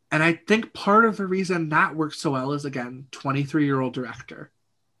I think part of the reason that works so well is, again, 23-year-old director.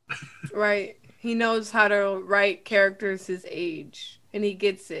 Right. He knows how to write characters his age, and he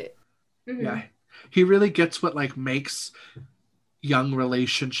gets it. Mm-hmm. Yeah. He really gets what, like, makes young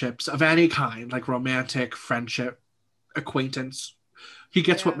relationships of any kind, like romantic, friendship, acquaintance. He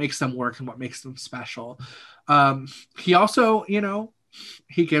gets what makes them work and what makes them special. He also, you know,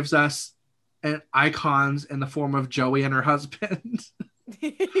 he gives us icons in the form of Joey and her husband.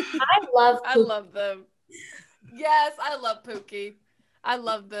 I love them. Yes, I love Pookie. I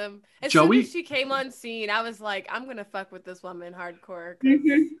love them. As Joey, soon as she came on scene, I was like, I'm going to fuck with this woman hardcore.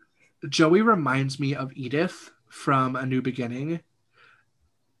 Joey reminds me of Edith from A New Beginning.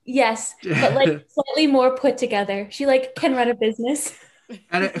 Yes, but like slightly more put together. She like can run a business.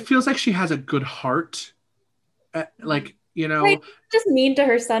 And it feels like she has a good heart. Like, you know. Right. Just mean to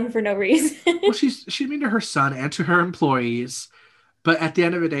her son for no reason. Well, she's mean to her son and to her employees. But at the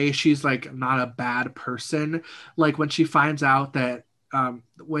end of the day, she's like not a bad person. Like when she finds out that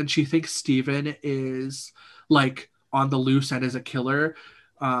when she thinks Steven is like on the loose and is a killer,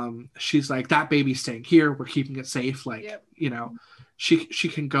 she's like, that baby's staying here. We're keeping it safe. Like, you know, she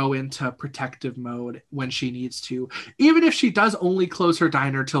can go into protective mode when she needs to. Even if she does only close her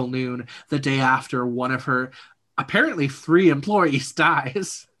diner till noon the day after one of her apparently 3 employees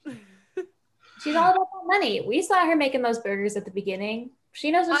dies. She's all about that money. We saw her making those burgers at the beginning.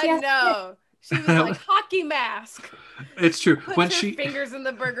 She knows what she I has to know. She was like hockey mask. It's true. Puts When her she fingers in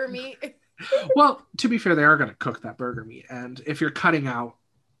the burger meat. well, to be fair, they are going to cook that burger meat, and if you're cutting out,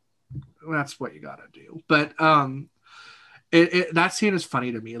 that's what you got to do. But that scene is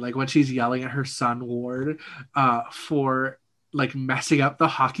funny to me. Like when she's yelling at her son Ward for like messing up the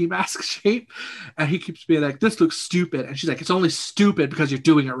hockey mask shape, and he keeps being like, "This looks stupid," and she's like, "It's only stupid because you're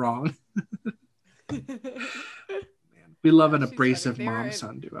doing it wrong." Man, we love an She's abrasive funny.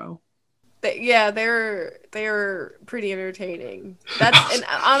 mom-son duo. They're pretty entertaining. That's and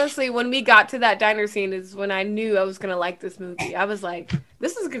honestly, when we got to that diner scene is when I knew I was gonna like this movie. I was like,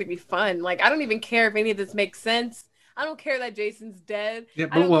 this is gonna be fun. Like I don't even care if any of this makes sense. I don't care that Jason's dead. Yeah,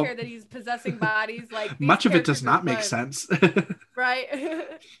 I don't well, care that he's possessing bodies. Like these much of it does characters are not make fun. sense.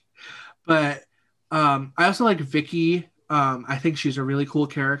 Right? But I also like Vicky. I think she's a really cool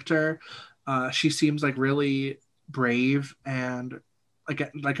character. She seems like really brave and like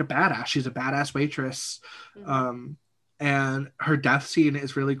a badass. She's a badass waitress. And her death scene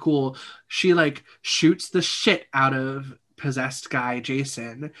is really cool. She like shoots the shit out of possessed guy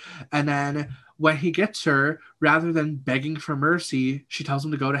Jason, and then when he gets her, rather than begging for mercy, she tells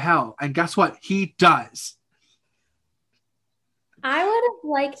him to go to hell. And guess what? He does. I would have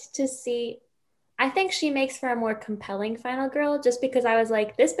liked to see. I think she makes for a more compelling final girl just because I was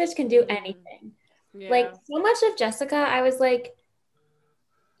like, this bitch can do anything. Yeah. Like, so much of Jessica, I was like,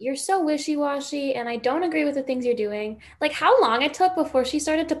 you're so wishy-washy and I don't agree with the things you're doing. Like, how long it took before she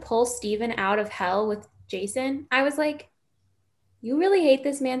started to pull Steven out of hell with Jason. I was like, you really hate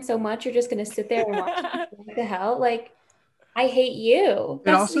this man so much, you're just going to sit there and watch him go to hell? Like, I hate you.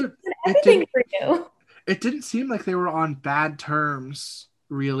 That's everything for you. It didn't seem like they were on bad terms,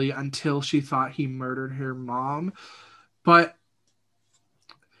 really, until she thought he murdered her mom. But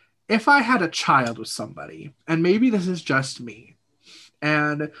if I had a child with somebody, and maybe this is just me,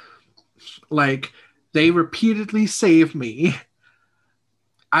 and like they repeatedly save me,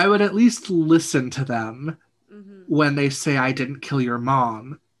 I would at least listen to them when they say, I didn't kill your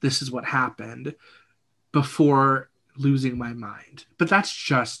mom, this is what happened, before losing my mind. But that's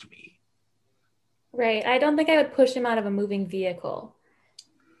just me. Right. I don't think I would push him out of a moving vehicle.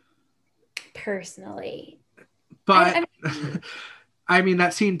 Personally. But I mean,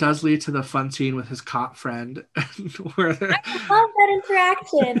 that scene does lead to the fun scene with his cop friend. Where I love that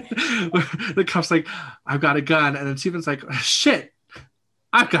interaction. Where the cop's like, I've got a gun. And then Steven's like, shit,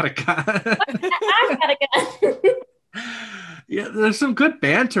 I've got a gun. I've got a gun. Yeah, there's some good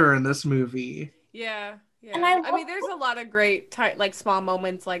banter in this movie. Yeah. And I mean, there's a lot of great like small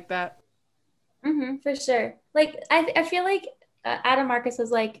moments like that. For sure. Like, I feel like Adam Marcus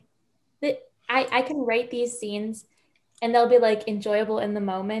was like, I can write these scenes and they'll be like enjoyable in the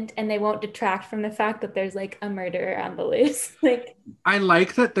moment and they won't detract from the fact that there's like a murderer on the loose. Like, I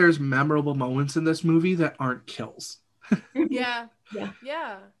like that there's memorable moments in this movie that aren't kills. Yeah.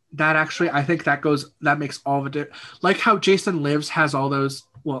 That actually, I think that makes all the difference. Like how Jason Lives has all those,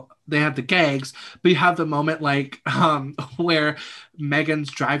 well, they have the gags, but you have the moment like where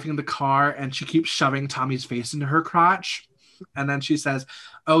Megan's driving the car and she keeps shoving Tommy's face into her crotch. And then she says,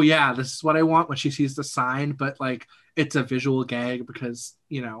 oh yeah, this is what I want, when she sees the sign, but like it's a visual gag because,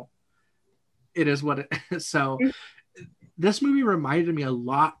 you know, it is what it is. So this movie reminded me a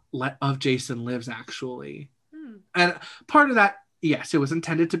lot of Jason Lives, actually. And part of that, yes, it was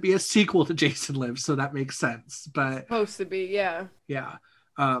intended to be a sequel to Jason Lives, so that makes sense. But supposed to be, yeah.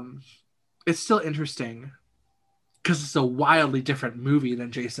 It's still interesting because it's a wildly different movie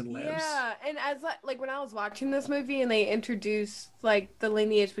than Jason Lives. Yeah, and as like when I was watching this movie and they introduced like the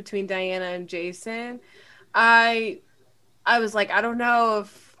lineage between Diana and Jason, I was like, I don't know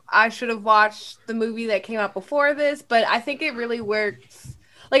if I should have watched the movie that came out before this, but I think it really works.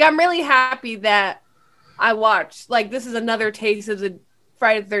 Like, I'm really happy that I watched, like, this is another taste of the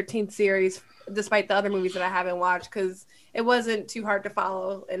Friday the 13th series, despite the other movies that I haven't watched, because it wasn't too hard to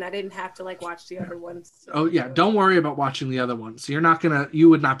follow, and I didn't have to, like, watch the other ones. So. Oh, yeah, don't worry about watching the other ones. You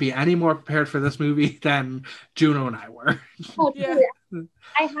would not be any more prepared for this movie than Juno and I were. Oh, yeah.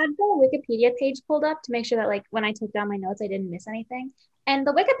 I had the Wikipedia page pulled up to make sure that, like, when I took down my notes, I didn't miss anything. And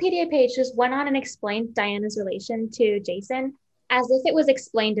the Wikipedia page just went on and explained Diana's relation to Jason as if it was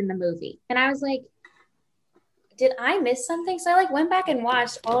explained in the movie. And I was like, did I miss something? So I like went back and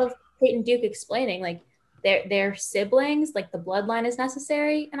watched all of Kate and Duke explaining like their siblings, like the bloodline is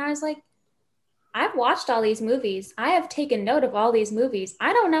necessary. And I was like, I've watched all these movies. I have taken note of all these movies.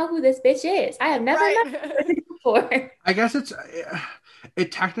 I don't know who this bitch is. I have never met her before. I guess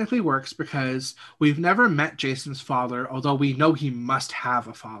it technically works because we've never met Jason's father, although we know he must have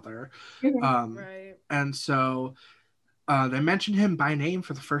a father. Right. And so they mention him by name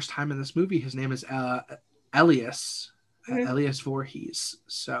for the first time in this movie. His name is Elias, Elias Voorhees.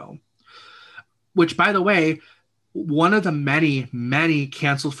 So, which, by the way, one of the many, many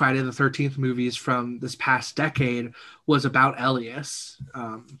canceled Friday the 13th movies from this past decade was about Elias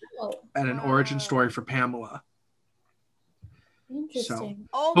and an origin story for Pamela. Interesting.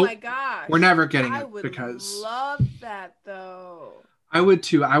 Oh my gosh. We're never getting I it would because love that though. I would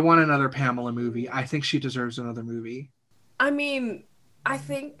too. I want another Pamela movie. I think she deserves another movie. I mean, I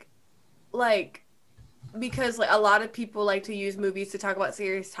think like because like a lot of people like to use movies to talk about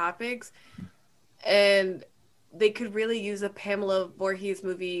serious topics, and they could really use a Pamela Voorhees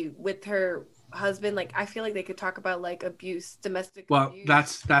movie with her husband. Like I feel like they could talk about like abuse, domestic abuse.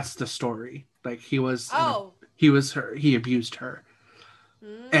 That's the story. Like he abused her.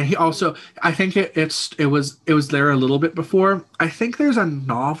 And he also, I think it was there a little bit before. I think there's a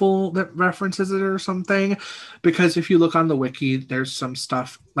novel that references it or something, because if you look on the wiki, there's some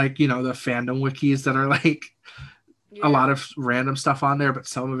stuff like, the fandom wikis that are like a lot of random stuff on there, but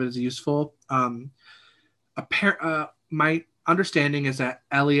some of it is useful. My understanding is that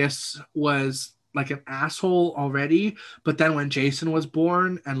Elias was like an asshole already, but then when Jason was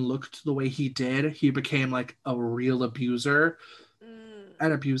born and looked the way he did, he became like a real abuser.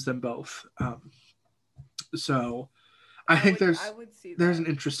 And abuse them both. So I think there's an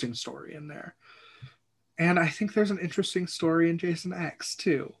interesting story in there. And I think there's an interesting story in Jason X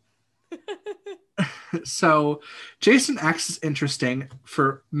too. So Jason X is interesting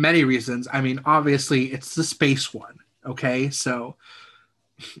for many reasons. I mean, obviously it's the space one. Okay. So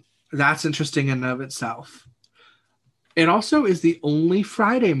that's interesting in and of itself. It also is the only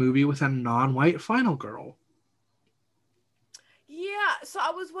Friday movie with a non-white final girl. Yeah, so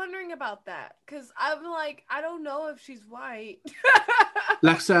I was wondering about that because I'm like, I don't know if she's white.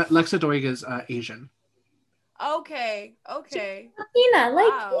 Lexa Doig is Asian. Okay. Latina,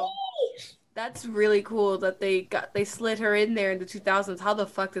 like me. That's really cool that they slid her in there in the 2000s. How the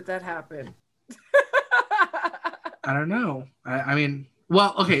fuck did that happen? I don't know. I mean,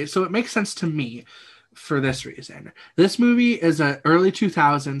 well, okay, so it makes sense to me for this reason. This movie is an early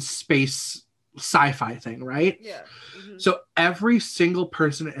 2000s space sci-fi thing, right? Yeah. Mm-hmm. So every single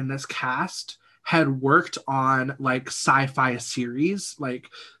person in this cast had worked on like sci-fi series like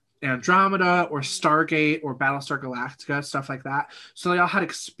Andromeda or Stargate or Battlestar Galactica, stuff like that. So they all had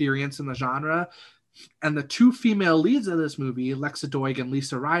experience in the genre. And the two female leads of this movie, Lexa Doig and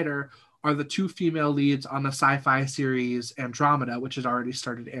Lisa Ryder, are the two female leads on the sci-fi series Andromeda, which has already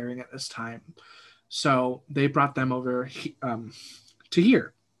started airing at this time. So they brought them over to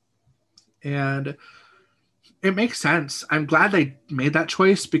here. And it makes sense. I'm glad they made that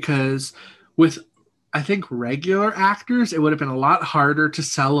choice because with, I think, regular actors, it would have been a lot harder to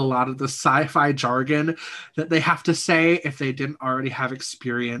sell a lot of the sci-fi jargon that they have to say if they didn't already have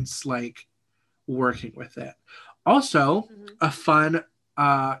experience like working with it. Also, a fun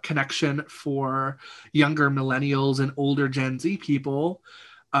connection for younger millennials and older Gen Z people.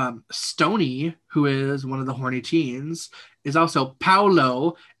 Stoney, who is one of the horny teens, is also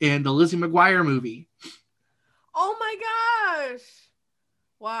Paolo in the Lizzie McGuire movie. Oh my gosh!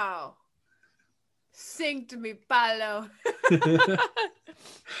 Wow. Sing to me, Paolo.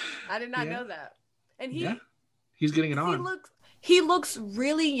 I did not know that. And he's getting it on. He looks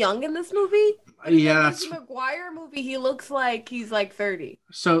really young in this movie. Yeah, that's the McGuire movie. He looks like he's like 30.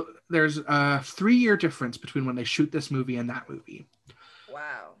 So there's a 3-year difference between when they shoot this movie and that movie.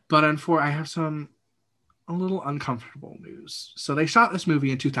 Wow. But I have a little uncomfortable news. So they shot this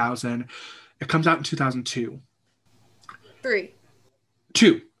movie in 2000. It comes out in 2002. 3.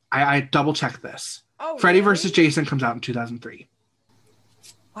 2. I double checked this. Oh, Freddy really? vs. Jason comes out in 2003.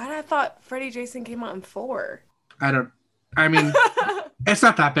 Why did I thought Freddy Jason came out in 4? I mean, it's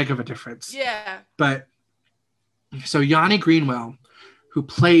not that big of a difference. Yeah. But so Yanni Greenwell, who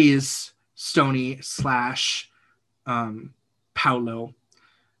plays Stoney / Paolo,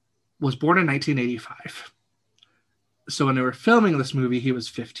 was born in 1985. So when they were filming this movie, he was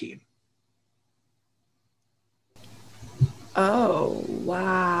 15. Oh,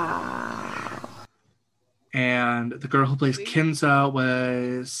 wow. And the girl who plays Kinza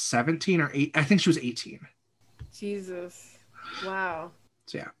was 17 or 8. I think she was 18. Jesus. Wow.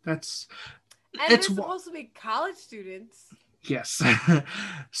 So yeah, that's... And they're supposed to be college students. Yes.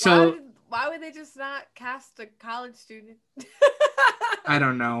 So... Why would they just not cast a college student? I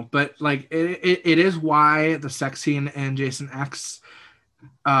don't know. But like it is why the sex scene in Jason X,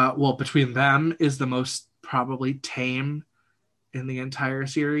 between them is the most probably tame in the entire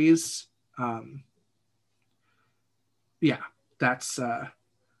series. Yeah, that's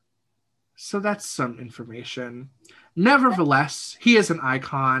so that's some information. Nevertheless, he is an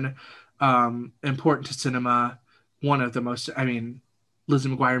icon, important to cinema. One of the most, I mean, Lizzie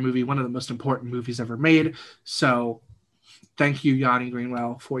McGuire movie, one of the most important movies ever made. So thank you, Yanni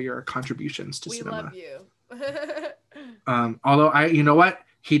Greenwell, for your contributions to cinema. We love you. Although you know what?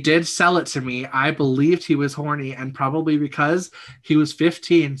 He did sell it to me. I believed he was horny, and probably because he was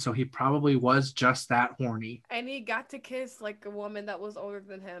 15, so he probably was just that horny. And he got to kiss like a woman that was older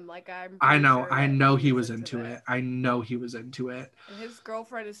than him. Like I know he was into it. I know he was into it. And his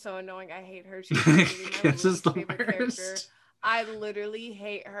girlfriend is so annoying. I hate her. She's my Kisses the favorite worst. character. I literally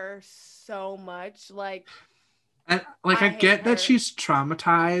hate her so much. Like, and like I get that she's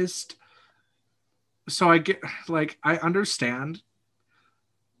traumatized. So I understand.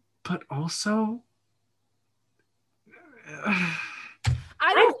 But also, I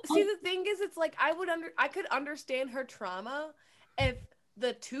don't see, the thing is, it's like I could understand her trauma if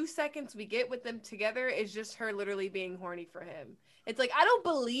the 2 seconds we get with them together is just her literally being horny for him. It's like, I don't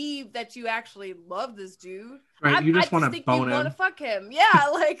believe that you actually love this dude. Right, you just want to bone him. You want to fuck him. Yeah,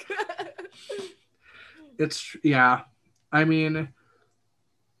 like. Yeah. I mean,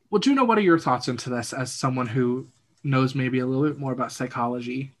 well, Juno, what are your thoughts into this as someone who knows maybe a little bit more about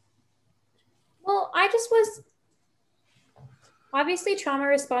psychology? Well, I just was, obviously trauma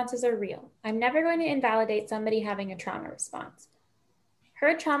responses are real. I'm never going to invalidate somebody having a trauma response.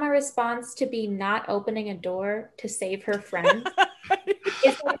 Her trauma response to be not opening a door to save her friend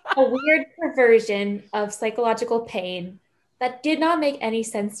is like a weird perversion of psychological pain that did not make any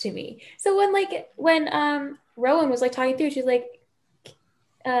sense to me. So when Rowan was like talking through, she's like,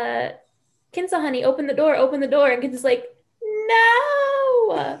 Kinsa, honey, open the door. And Kinsa's like,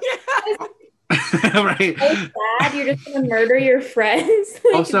 no. Yeah. Right. So sad. You're just gonna murder your friends.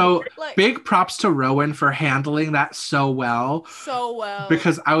 Also, big props to Rowan for handling that so well.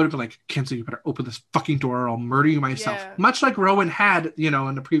 Because I would have been like, Kinsa, you better open this fucking door or I'll murder you myself. Yeah. Much like Rowan had,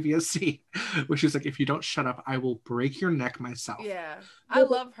 in the previous scene, where she's like, if you don't shut up, I will break your neck myself. Yeah. I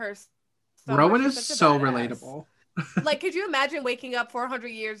love her so Rowan much. is so relatable. Like, could you imagine waking up 400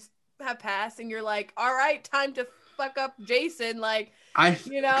 years have passed and you're like, all right, time to fuck up Jason, like,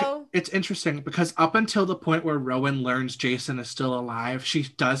 it's interesting because up until the point where Rowan learns Jason is still alive, she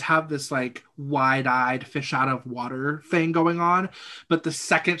does have this like wide-eyed fish out of water thing going on, but the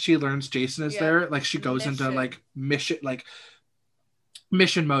second she learns Jason is there, like, she goes into like mission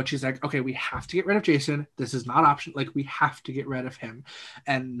mode. She's like, okay, we have to get rid of Jason. This is not option. Like, we have to get rid of him.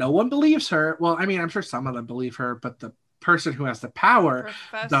 And no one believes her. Well, I mean, I'm sure some of them believe her, but the person who has the power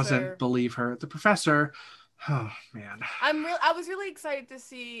doesn't believe her. The professor, oh man. I was really excited to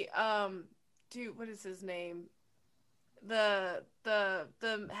see what is his name? The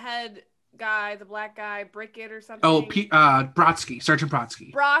head guy, the black guy, Brickett or something. Oh, Brodsky, Sergeant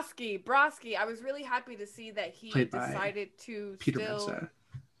Brodsky. Brodsky. I was really happy to see that he decided to Peter still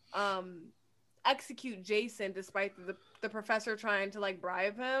execute Jason despite the professor trying to like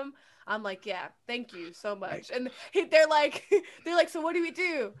bribe him. I'm like, yeah, thank you so much. Right. And they're like, so what do we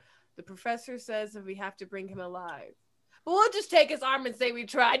do? The professor says that we have to bring him alive. But we'll just take his arm and say we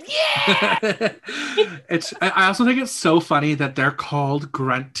tried. Yeah. I also think it's so funny that they're called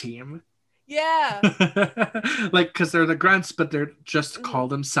Grunt Team. Yeah. Like, because they're the grunts, but they're just call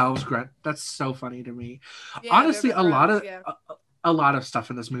themselves Grunt. That's so funny to me. Yeah, honestly, a lot of stuff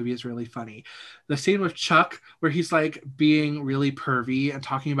in this movie is really funny. The scene with Chuck where he's like being really pervy and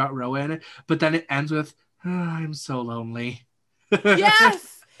talking about Rowan, but then it ends with, I'm so lonely.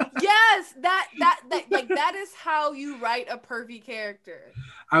 Yes. Yes, that like that is how you write a pervy character.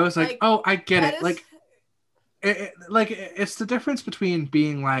 I was like, oh, I get it. Like, it's the difference between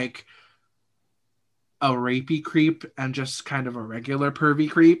being like a rapey creep and just kind of a regular pervy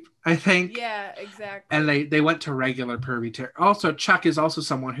creep, I think. Yeah, exactly. And they went to regular pervy. Also, Chuck is also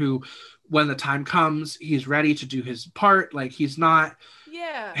someone who, when the time comes, he's ready to do his part. Like, he's not.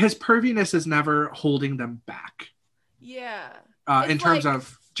 Yeah. His perviness is never holding them back. Yeah. In terms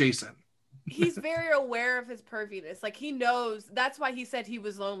of Jason. He's very aware of his perviness. Like, he knows. That's why he said he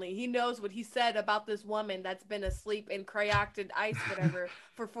was lonely. He knows what he said about this woman that's been asleep in cryocted ice, whatever,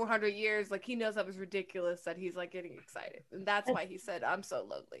 for 400 years. Like, he knows that was ridiculous that he's, like, getting excited. And that's why he said, I'm so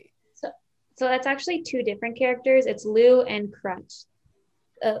lonely. So that's actually two different characters. It's Lou and Crutch.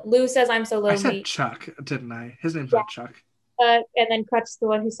 Lou says, I'm so lonely. I said Chuck, didn't I? His name's not Chuck. And then Crutch is the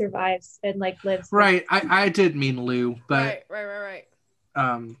one who survives and, like, lives. Right. I did mean Lou, but... Right.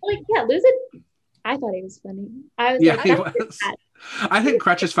 Like, yeah, Lou's I thought he was funny. I was he was. I think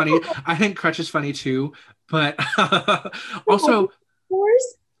Crutch is funny. I think Crutch is funny too. But also,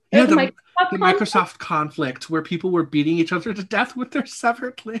 Wars? yeah, Or the Microsoft Microsoft conflict where people were beating each other to death with their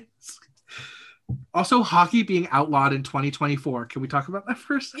severed limbs. Also, hockey being outlawed in 2024. Can we talk about that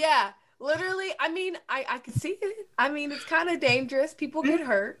first? Yeah, literally. I mean, I can see it. I mean, it's kind of dangerous. People get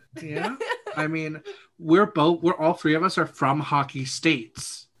hurt. Yeah. I mean, we're all three of us are from hockey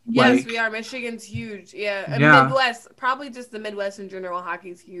states. Yes, Like, we are. Michigan's huge. Yeah. And Yeah. Midwest, probably just the Midwest in general,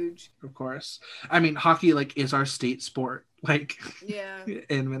 hockey's huge. of course. I mean, hockey like is our state sport. Like Yeah.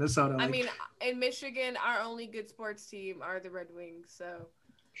 in Minnesota. I like- mean, in Michigan, our only good sports team are the Red Wings, so.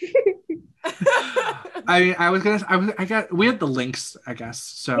 I mean, we had the Lynx, I guess.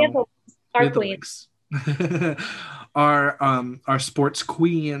 So We have the we our had the queen. Lynx. Our sports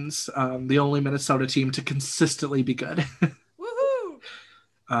queens, the only Minnesota team to consistently be good.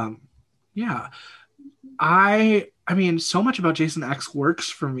 Woohoo! Yeah. I mean, so much about Jason X works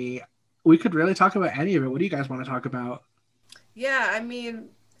for me. We could really talk about any of it. What do you guys want to talk about? Yeah, I mean,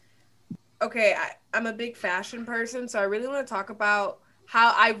 okay, I'm a big fashion person, so I really want to talk about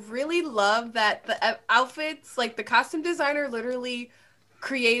how I really love that the outfits, like the costume designer literally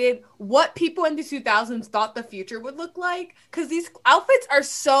created what people in the 2000s thought the future would look like, because these outfits are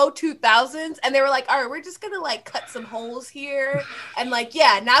so 2000s, and they were like, all right, we're just gonna like cut some holes here, and like,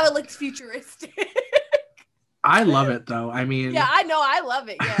 yeah, now it looks futuristic. I love it though. I mean, Yeah, I know, I love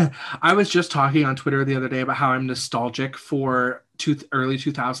it. Yeah. I was just talking on Twitter the other day about how I'm nostalgic for early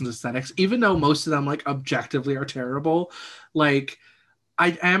 2000s aesthetics, even though most of them like objectively are terrible. Like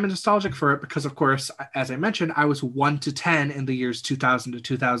I am nostalgic for it because, of course, as I mentioned, I was 1 to 10 in the years 2000 to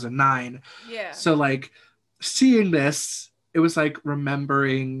 2009. Yeah. So like seeing this, it was like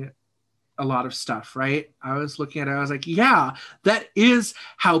remembering a lot of stuff, right? I was looking at it, I was like, yeah, that is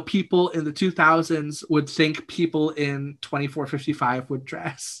how people in the 2000s would think people in 2455 would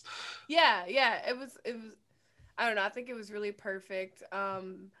dress. Yeah, it was I don't know, I think it was really perfect.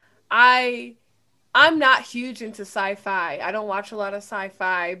 I'm not huge into sci-fi. I don't watch a lot of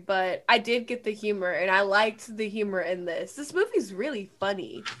sci-fi, but I did get the humor, and I liked the humor in this. This movie's really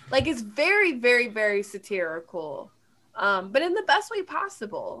funny. Like, it's very, very, very satirical, but in the best way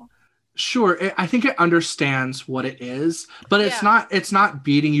possible. Sure, I think it understands what it is, but Yeah. it's not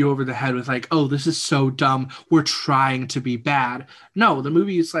beating you over the head with like, oh, this is so dumb, we're trying to be bad. No, the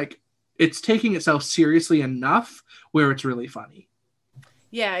movie is like, it's taking itself seriously enough where it's really funny.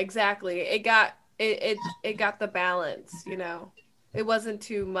 Yeah, exactly. It got the balance, you know. It wasn't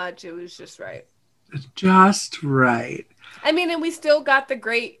too much, it was just right. It's just right. I mean, and we still got the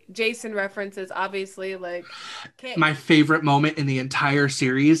great Jason references, obviously. Like, My favorite moment in the entire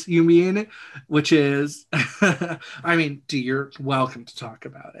series, you mean, which is, I mean, you're welcome to talk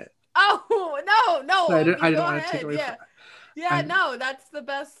about it. Oh no! So I you don't go want to ahead. take away Yeah, from yeah. No, that's the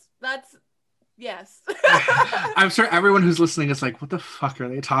best. That's yes. I'm sure everyone who's listening is like, what the fuck are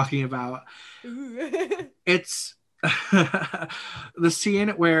they talking about? It's the scene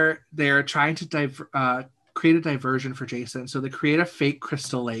where they're trying to create a diversion for Jason. So they create a fake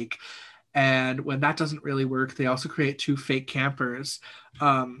crystal lake. And when that doesn't really work, they also create 2 fake campers.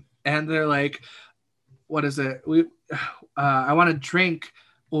 And they're like, what is it? I want to drink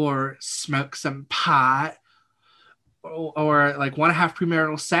or smoke some pot or like want to have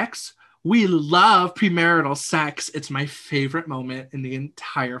premarital sex. We love premarital sex. It's my favorite moment in the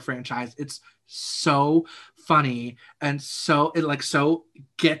entire franchise. It's so funny and so so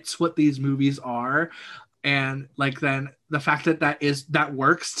gets what these movies are, and like then the fact that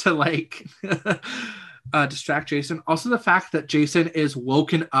works to like distract Jason. Also the fact that Jason is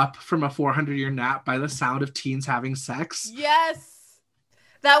woken up from a 400-year nap by the sound of teens having sex. Yes,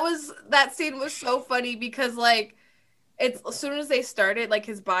 that scene was so funny because like it's as soon as they started, like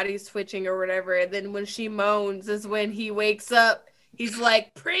his body's twitching or whatever, and then when she moans is when he wakes up. He's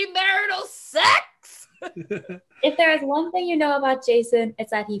like, premarital sex. If there is one thing you know about Jason,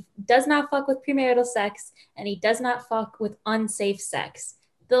 it's that he does not fuck with premarital sex and he does not fuck with unsafe sex.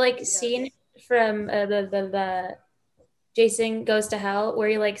 The scene from the Jason Goes to Hell where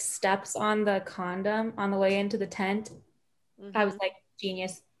he like steps on the condom on the way into the tent. Mm-hmm. I was like,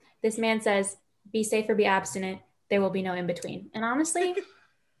 genius. This man says, be safe or be abstinent. There will be no in between. And honestly,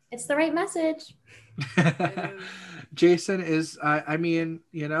 it's the right message. Jason is, I mean,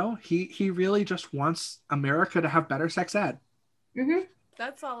 you know, he really just wants America to have better sex ed. Mm-hmm.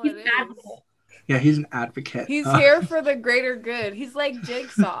 That's all He's it an is. advocate. Yeah, he's an advocate. He's here for the greater good. He's like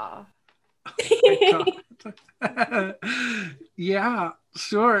Jigsaw. Yeah,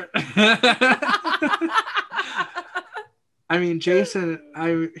 sure. I mean, Jason,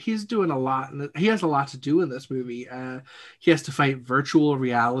 he's doing a lot. He has a lot to do in this movie. He has to fight virtual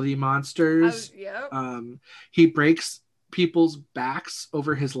reality monsters. Yep. He breaks people's backs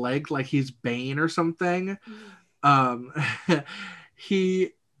over his leg like he's Bane or something. I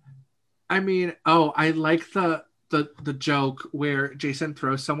like the joke where Jason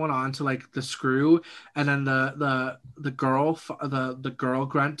throws someone onto like the screw, and then the girl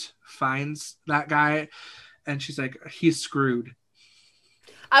grunt finds that guy, and she's like, he's screwed.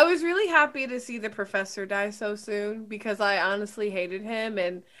 I was really happy to see the professor die so soon because I honestly hated him,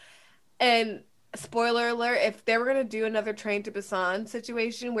 and spoiler alert, if they were gonna do another Train to Busan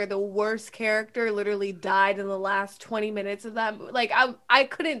situation where the worst character literally died in the last 20 minutes of that, like I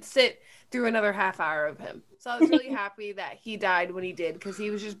couldn't sit through another half hour of him. So I was really happy that he died when he did because he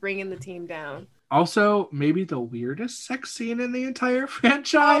was just bringing the team down. Also, maybe the weirdest sex scene in the entire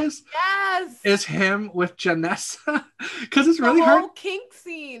franchise is him with Janessa. Because it's really hard. The whole kink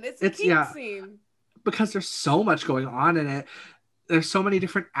scene. It's a kink scene. Because there's so much going on in it. There's so many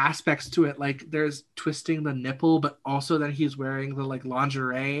different aspects to it. Like there's twisting the nipple, but also then he's wearing the like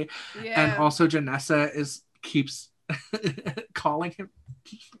lingerie. Yeah. And also Janessa keeps calling him.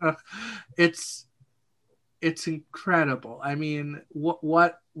 It's incredible. I mean,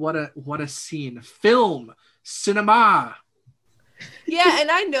 what a scene. Film, cinema. Yeah,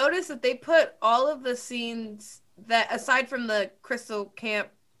 and I noticed that they put all of the scenes that, aside from the Crystal Camp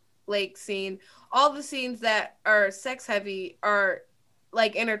Lake scene, all the scenes that are sex heavy are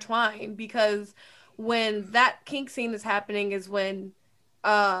like intertwined, because when that kink scene is happening is when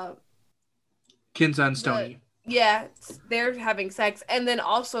Kinza and Stony. They're having sex, and then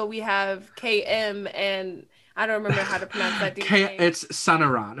also we have KM and I don't remember how to pronounce that dude's name. It's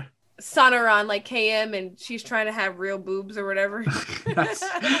Sonoran. Sonoran, like KM, and she's trying to have real boobs or whatever.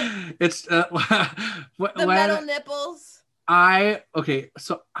 It's the metal nipples.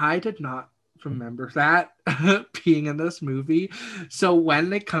 So I did not remember that being in this movie. So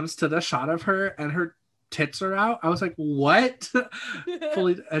when it comes to the shot of her and her tits are out, I was like, what?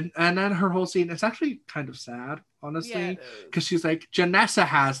 Fully, and then her whole scene, it's actually kind of sad, honestly, because she's like, Janessa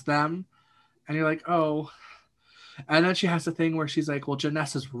has them, and you're like, oh. And then she has the thing where she's like, well,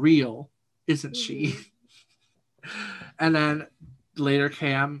 Janessa's real, isn't she? And then later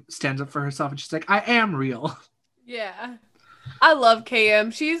KM stands up for herself and she's like, I am real. Yeah. I love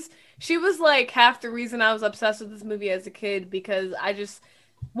KM. She was like half the reason I was obsessed with this movie as a kid, because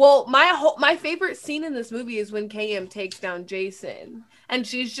my favorite scene in this movie is when KM takes down Jason, and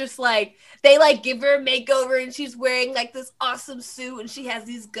she's just like, they like give her a makeover and she's wearing like this awesome suit and she has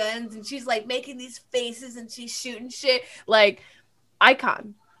these guns and she's like making these faces and she's shooting shit, like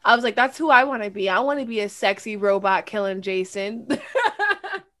icon. I was like, that's who I want to be. I want to be a sexy robot killing Jason.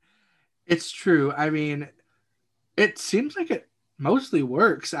 It's true. I mean, it seems like it mostly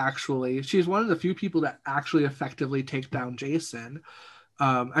works, actually. She's one of the few people that actually effectively take down Jason.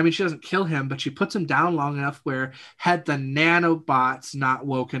 I mean, she doesn't kill him, but she puts him down long enough where, had the nanobots not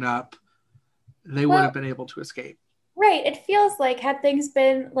woken up, they would have been able to escape. Right. It feels like, had things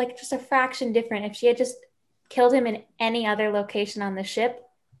been like just a fraction different, if she had just killed him in any other location on the ship,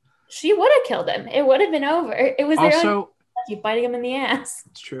 she would have killed him. It would have been over. It was their own biting him in the ass.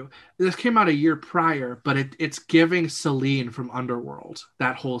 It's true. This came out a year prior, but it's giving Celine from Underworld,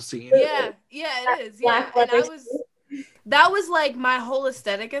 that whole scene. Yeah, it is. Yeah. And that was like my whole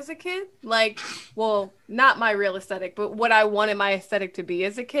aesthetic as a kid. Like, well, not my real aesthetic, but what I wanted my aesthetic to be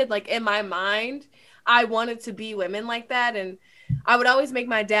as a kid. Like, in my mind, I wanted to be women like that. And I would always make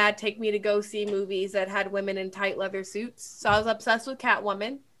my dad take me to go see movies that had women in tight leather suits. So I was obsessed with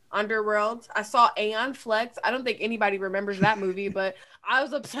Catwoman, Underworld. I saw Aeon Flex. I don't think anybody remembers that movie, but I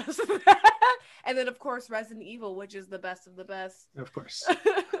was obsessed with that. And then, of course, Resident Evil, which is the best of the best. Of course.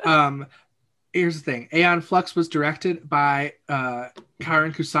 Here's the thing. Aeon Flux was directed by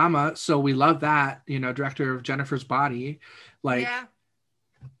Karen Kusama, so we love that, director of Jennifer's Body. Like,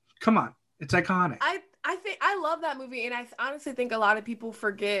 come on. It's iconic. I think I love that movie, and I honestly think a lot of people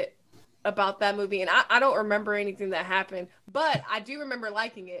forget about that movie, and I don't remember anything that happened, but I do remember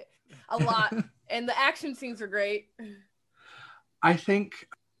liking it a lot, and the action scenes are great. I think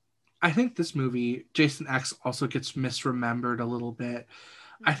this movie, Jason X, also gets misremembered a little bit.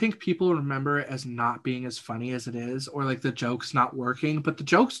 I think people remember it as not being as funny as it is, or like the jokes not working, but the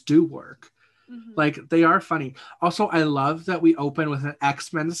jokes do work. Mm-hmm. Like, they are funny. Also, I love that we open with an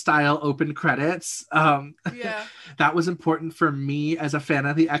X-Men style open credits. That was important for me as a fan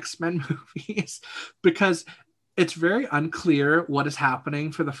of the X-Men movies, because it's very unclear what is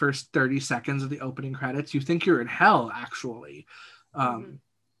happening for the first 30 seconds of the opening credits. You think you're in hell, actually,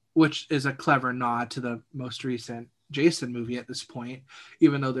 which is a clever nod to the most recent Jason movie at this point,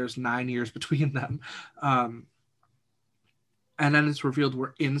 even though there's 9 years between them. And then it's revealed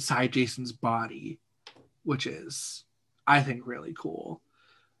we're inside Jason's body, which is, I think, really cool.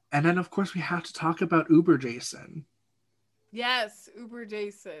 And then, of course, we have to talk about Uber Jason. Yes, Uber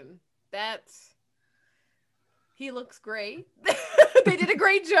Jason. He looks great. They did a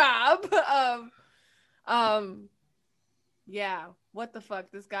great job. Yeah, what the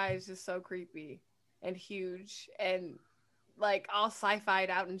fuck? This guy is just so creepy and huge and like all sci-fi'd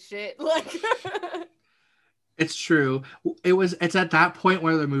out and shit. Like It's true. It's at that point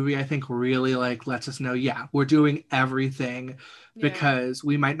where the movie, I think, really like lets us know, yeah, we're doing everything because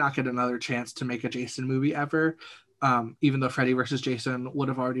we might not get another chance to make a Jason movie ever. Even though Freddy vs. Jason would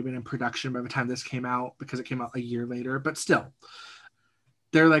have already been in production by the time this came out because it came out a year later, but still,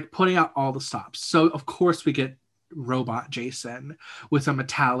 they're like putting out all the stops. So of course we get robot Jason with a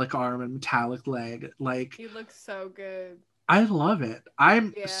metallic arm and metallic leg. Like, he looks so good. I love it.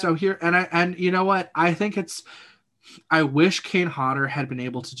 I'm so here, and you know what? I think I wish Kane Hodder had been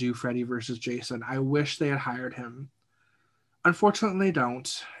able to do Freddy vs. Jason. I wish they had hired him. Unfortunately, they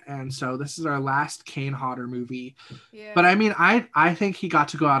don't, and so this is our last Kane Hodder movie. Yeah. But I mean, I think he got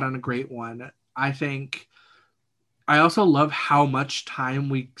to go out on a great one. I also love how much time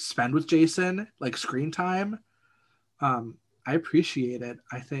we spend with Jason, like screen time. I appreciate it.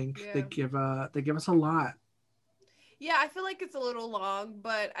 I think they give us a lot. Yeah, I feel like it's a little long,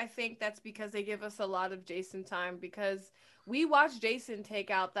 but I think that's because they give us a lot of Jason time because we watched Jason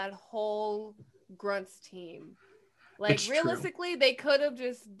take out that whole Grunts team. Like, it's realistically, they could have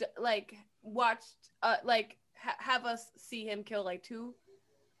just like watched, have us see him kill like 2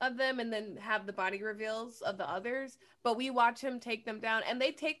 of them and then have the body reveals of the others. But we watch him take them down, and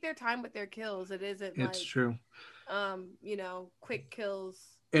they take their time with their kills. It's true. Quick kills.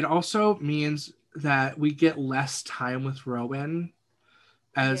 It also means that we get less time with Rowan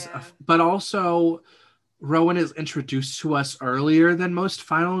but also Rowan is introduced to us earlier than most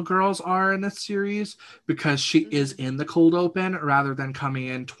Final Girls are in this series because she is in the cold open rather than coming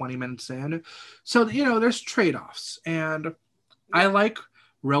in 20 minutes in. So, there's trade-offs, and I like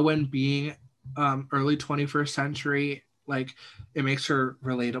Rowan being early 21st century. Like, it makes her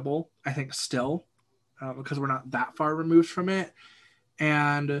relatable, I think, still, because we're not that far removed from it.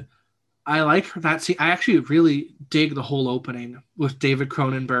 And I like that scene. I actually really dig the whole opening with David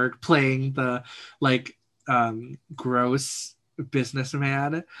Cronenberg playing the gross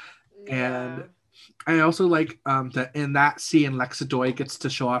businessman. And I also like that in that scene, Lexa Doy gets to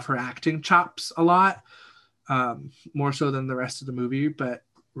show off her acting chops a lot, more so than the rest of the movie. But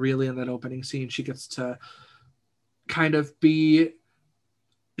really in that opening scene, she gets to kind of be,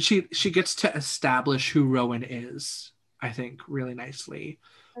 she gets to establish who Rowan is, I think, really nicely.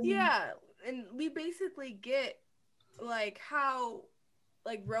 Yeah, and we basically get like how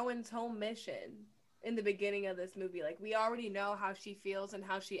like Rowan's whole mission in the beginning of this movie. Like, we already know how she feels and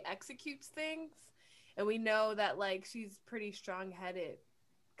how she executes things, and we know that like she's pretty strong-headed,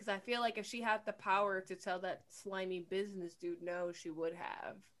 because I feel like if she had the power to tell that slimy business dude no, she would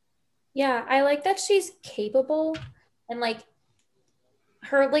have. Yeah, I like that she's capable, and like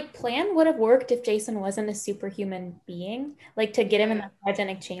her like plan would have worked if Jason wasn't a superhuman being, like to get him in the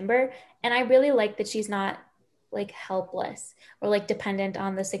cryogenic chamber. And I really like that she's not like helpless or like dependent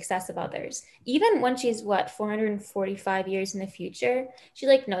on the success of others. Even when she's 445 years in the future, she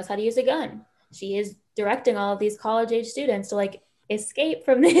like knows how to use a gun. She is directing all of these college age students to like escape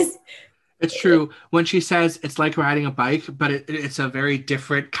from this. It's true. When she says it's like riding a bike, but it's a very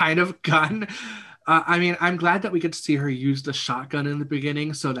different kind of gun. I mean, I'm glad that we get to see her use the shotgun in the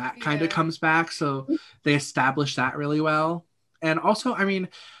beginning, so that kind of comes back. So they establish that really well. And also, I mean,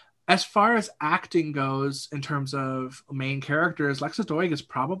 as far as acting goes in terms of main characters, Lexa Doig is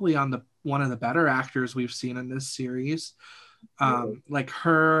probably one of the better actors we've seen in this series. Like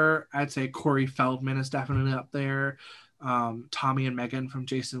her, I'd say Corey Feldman is definitely up there. Tommy and Megan from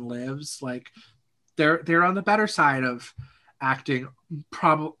Jason Lives, like they're on the better side of acting.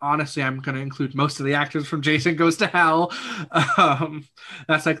 Honestly, I'm going to include most of the actors from Jason Goes to Hell.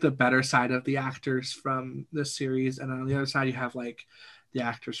 That's like the better side of the actors from this series. And on the other side, you have like the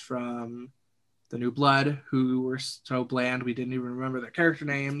actors from The New Blood, who were so bland we didn't even remember their character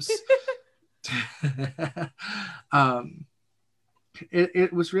names.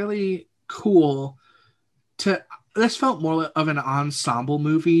 It was really cool this felt more of an ensemble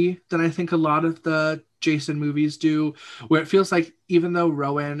movie than I think a lot of the Jason movies do, where it feels like even though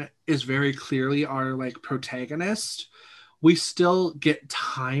Rowan is very clearly our like protagonist, we still get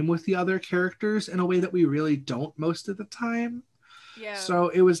time with the other characters in a way that we really don't most of the time. Yeah. So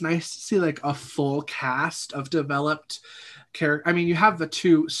it was nice to see like a full cast of developed character. I mean, you have the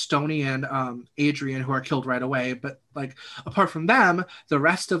two, Stoney and Adrian, who are killed right away, but like apart from them, the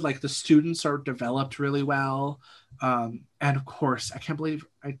rest of like the students are developed really well. And of course, I can't believe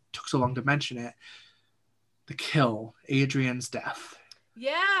I took so long to mention it. The kill, Adrian's death.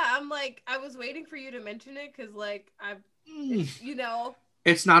 Yeah, I'm like, I was waiting for you to mention it because, like, you know.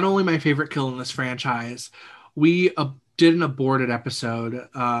 It's not only my favorite kill in this franchise. We did an aborted episode,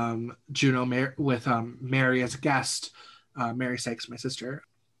 Juno with Mary as a guest, Mary Sykes, my sister,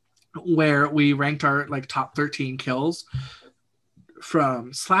 where we ranked our like top 13 kills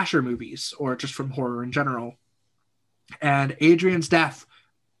from slasher movies or just from horror in general. And Adrian's death,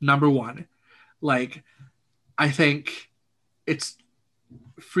 number one. Like, I think it's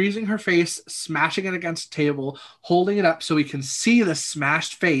freezing her face, smashing it against a table, holding it up so we can see the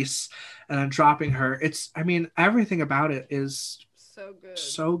smashed face, and then dropping her. I mean, everything about it is so good.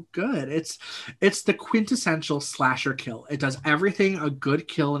 So good. It's the quintessential slasher kill. It does everything a good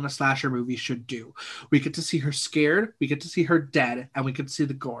kill in a slasher movie should do. We get to see her scared, we get to see her dead, and we get to see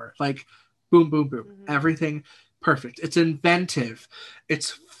the gore. Like, boom, boom, boom. Mm-hmm. Everything perfect. It's inventive. It's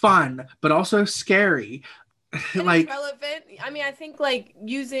fun, but also scary. Like, it's relevant. I mean, I think like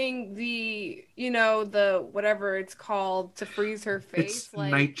using the, the whatever it's called to freeze her face. It's like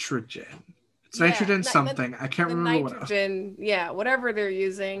nitrogen. It's nitrogen something. I can't remember nitrogen, what. Yeah, whatever they're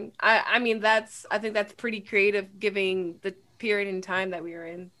using. I mean, I think that's pretty creative, given the period in time that we were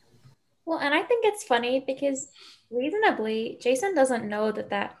in. Well, and I think it's funny because reasonably, Jason doesn't know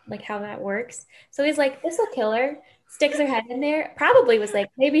that like how that works. So he's like, "This will kill her." Sticks her head in there. Probably was like,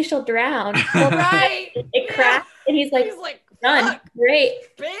 maybe she'll drown. Well, right. It cracks, and he's like, done. Great,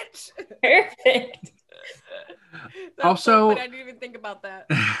 bitch. Perfect. Also, I didn't even think about that.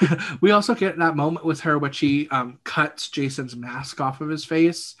 We also get that moment with her when she cuts Jason's mask off of his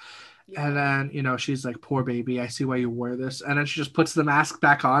face. Yeah. And then, she's like, poor baby, I see why you wore this. And then she just puts the mask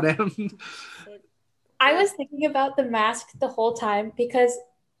back on him. I was thinking about the mask the whole time because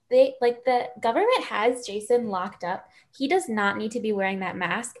the government has Jason locked up. He does not need to be wearing that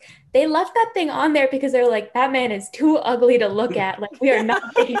mask. They left that thing on there because they're like, that man is too ugly to look at. Like, we are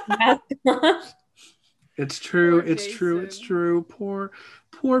not taking the mask off. It's true. It's true.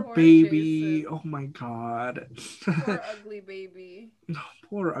 Poor baby. Jason. Oh my God. Poor ugly baby.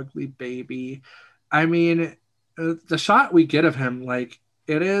 Poor ugly baby. I mean, the shot we get of him, like,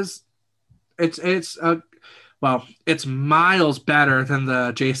 it's miles better than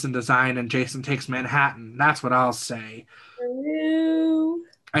the Jason design and Jason Takes Manhattan. That's what I'll say.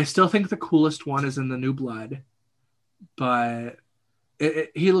 I still think the coolest one is in The New Blood, but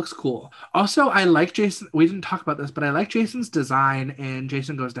he looks cool. Also, I like Jason. We didn't talk about this, but I like Jason's design in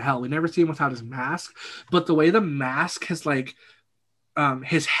Jason Goes to Hell. We never see him without his mask, but the way the mask has like,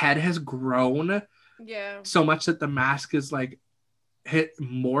 his head has grown so much that the mask is like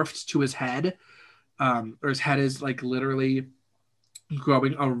morphed to his head. Or his head is like literally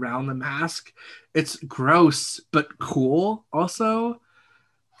growing around the mask. It's gross, but cool also.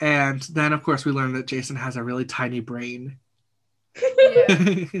 And then, of course, we learn that Jason has a really tiny brain. Yeah.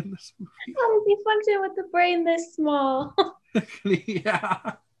 In this movie. How does he function with the brain this small?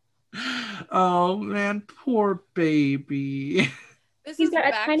 Yeah. Oh, man. Poor baby. This is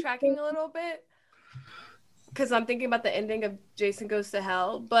backtracking a little bit. Because I'm thinking about the ending of Jason Goes to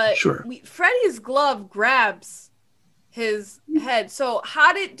Hell, but sure. Freddy's glove grabs his head. So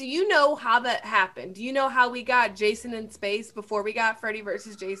do you know how that happened? Do you know how we got Jason in space before we got Freddy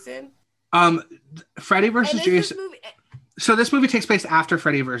versus Jason? Freddy versus Jason. So this movie takes place after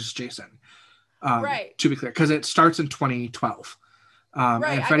Freddy versus Jason. Right. To be clear, because it starts in 2012. Right,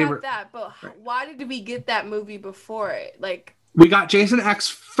 and I got that, but why did we get that movie before it? Like, we got Jason X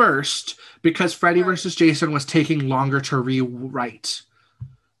first because Freddy versus Jason was taking longer to rewrite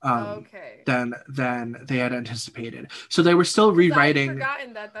than they had anticipated. So they were still rewriting. I'd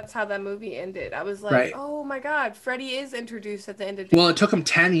forgotten that's how that movie ended. I was like, oh my God, Freddy is introduced at the end of Well, it took him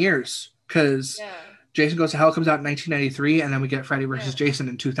 10 years because Jason Goes to Hell comes out in 1993, and then we get Freddy versus Jason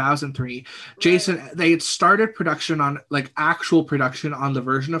in 2003. Jason, they had started production on, like, actual production on the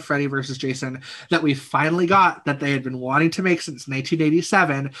version of Freddy versus Jason that we finally got that they had been wanting to make since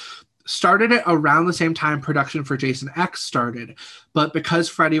 1987. Started it around the same time production for Jason X started, but because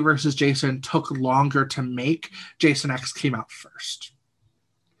Freddy versus Jason took longer to make, Jason X came out first.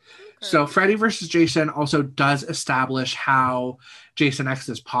 So Freddy versus Jason also does establish how Jason X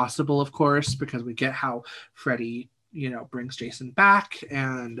is possible, of course, because we get how Freddy, brings Jason back.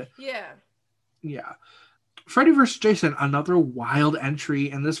 And Freddy versus Jason, another wild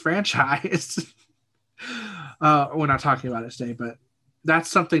entry in this franchise. We're not talking about it today, but that's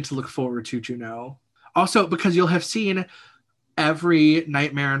something to look forward to, Juno. Also, because you'll have seen every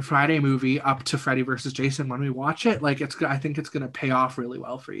Nightmare on Friday movie up to Freddy versus Jason when we watch it. Like, I think it's going to pay off really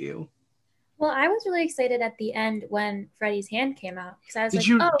well for you. Well, I was really excited at the end when Freddy's hand came out because I was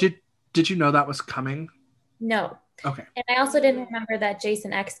Did you know that was coming? No. Okay. And I also didn't remember that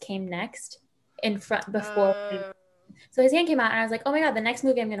Jason X came next in front before. So his hand came out and I was like, oh my God, the next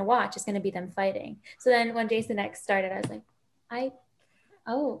movie I'm going to watch is going to be them fighting. So then when Jason X started, I was like,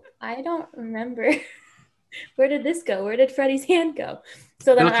 I don't remember. Where did this go? Where did Freddy's hand go?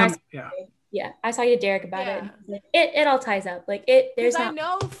 So then I talked to Derek about it. Like, it all ties up. Like I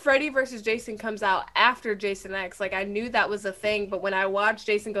know Freddy versus Jason comes out after Jason X. Like I knew that was a thing, but when I watched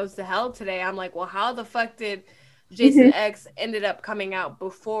Jason Goes to Hell today, I'm like, well, how the fuck did Jason X ended up coming out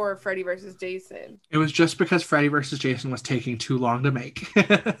before Freddy versus Jason? It was just because Freddy versus Jason was taking too long to make.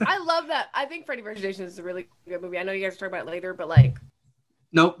 I love that. I think Freddy versus Jason is a really good movie. I know you guys will talk about it later, but like,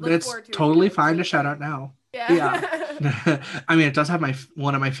 nope, it's totally fine to shout out now. Yeah. I mean, it does have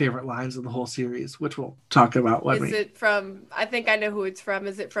one of my favorite lines of the whole series, which we'll talk about. Is it from? I think I know who it's from.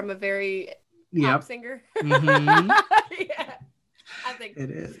 Is it from a very pop singer? Mm-hmm. Yeah, I think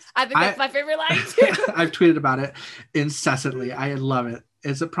it is. I think that's my favorite line too. I've tweeted about it incessantly. I love it.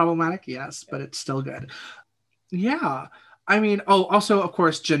 Is it problematic? Yes, but it's still good. Yeah. I mean, also, of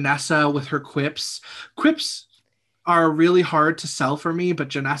course, Janessa with her quips. Quips are really hard to sell for me, but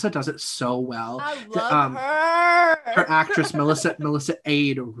Janessa does it so well. I love her. Her actress Melissa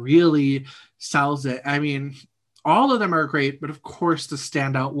Aid really sells it. I mean, all of them are great, but of course the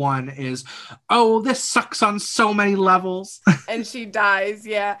standout one is, oh, this sucks on so many levels. And she dies,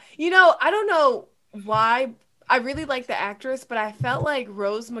 yeah. You know, I don't know why. I really like the actress, but I felt like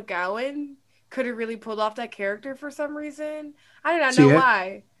Rose McGowan could have really pulled off that character for some reason. I do not know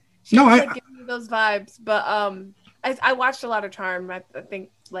why. She was like giving me those vibes, but I watched a lot of Charm. I think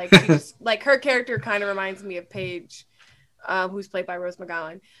like she just, like her character kind of reminds me of Paige, who's played by Rose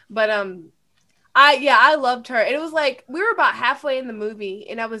McGowan. But I loved her. And it was like we were about halfway in the movie,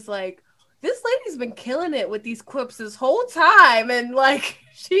 and I was like, this lady's been killing it with these quips this whole time, and like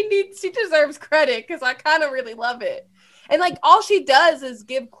she deserves credit because I kind of really love it. And like all she does is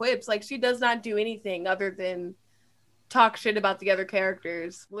give quips. Like she does not do anything other than talk shit about the other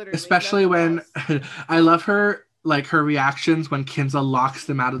characters. Literally, especially when I love her. Like her reactions when Kinza locks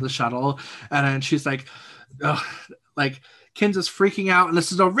them out of the shuttle, and then she's like, ugh, like Kinza's freaking out, and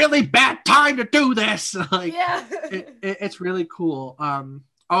this is a really bad time to do this. Like, yeah, it's really cool.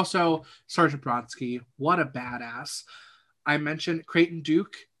 Also, Sergeant Brodsky, what a badass! I mentioned Creighton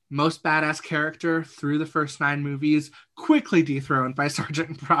Duke, most badass character through the first 9 movies, quickly dethroned by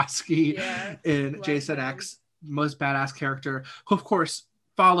Sergeant Brodsky in Jason X. Most badass character, who of course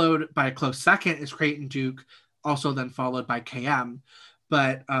followed by a close second is Creighton Duke. Also then followed by KM.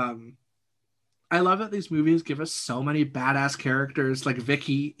 But I love that these movies give us so many badass characters like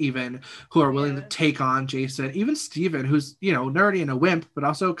Vicky even who are willing to take on Jason. Even Steven, who's, you know, nerdy and a wimp, but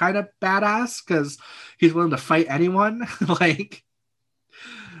also kind of badass because he's willing to fight anyone. Like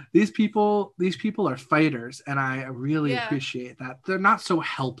these people are fighters, and I really appreciate that. They're not so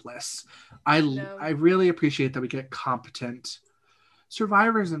helpless. I really appreciate that we get competent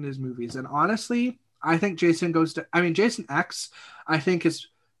survivors in these movies. And honestly, I think Jason X, I think is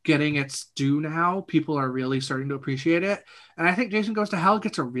getting its due now. People are really starting to appreciate it. And I think Jason Goes to Hell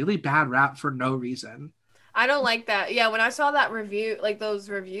gets a really bad rap for no reason. I don't like that. Yeah, when I saw that review, like those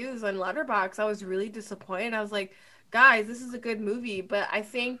reviews on Letterboxd, I was really disappointed. I was like, guys, this is a good movie. But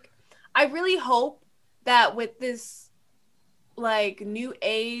I really hope that with this like new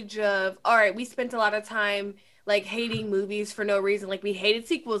age of, all right, we spent a lot of time like hating movies for no reason. Like we hated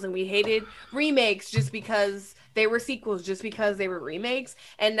sequels and we hated remakes just because they were sequels, just because they were remakes.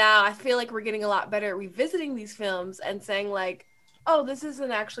 And now I feel like we're getting a lot better at revisiting these films and saying like, oh, this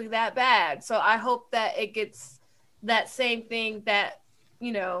isn't actually that bad. So I hope that it gets that same thing that,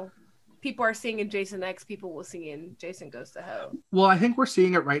 you know, people are seeing in Jason X, people will see in Jason Goes to Hell. Well, I think we're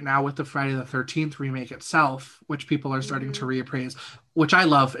seeing it right now with the Friday the 13th remake itself, which people are starting to reappraise, which I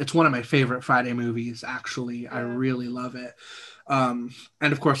love. It's one of my favorite Friday movies, actually. Yeah. I really love it. And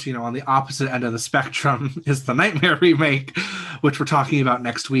of course, you know, on the opposite end of the spectrum is the Nightmare remake, which we're talking about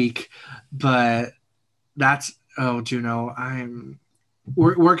next week. But that's, Juno,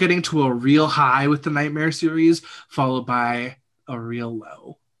 we're getting to a real high with the Nightmare series, followed by a real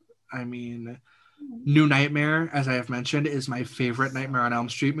low. I mean, New Nightmare, as I have mentioned, is my favorite Nightmare on Elm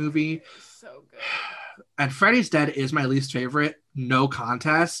Street movie. So good. And Freddy's Dead is my least favorite, no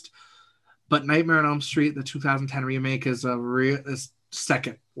contest. But Nightmare on Elm Street, the 2010 remake, is is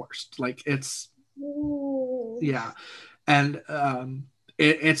second worst. Like, it's Ooh. Yeah, and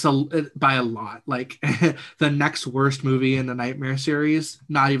by a lot. Like the next worst movie in the Nightmare series,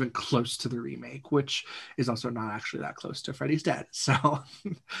 not even close to the remake, which is also not actually that close to Freddy's Dead. So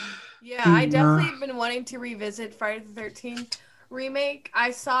Yeah, I definitely have been wanting to revisit Friday the 13th remake.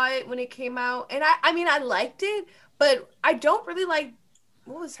 I saw it when it came out, and I mean, I liked it, but I don't really like,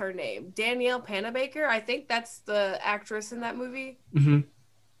 what was her name? Danielle Panabaker. I think that's the actress in that movie. mhm.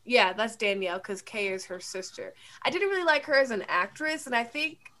 Yeah, that's Danielle because Kay is her sister. I didn't really like her as an actress, and I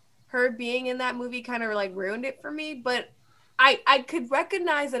think her being in that movie kind of like ruined it for me. But I could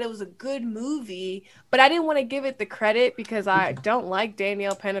recognize that it was a good movie, but I didn't want to give it the credit because I don't like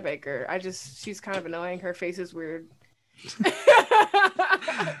Danielle Panabaker. She's kind of annoying. Her face is weird.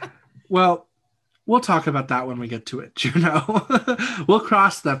 Well, we'll talk about that when we get to it, We'll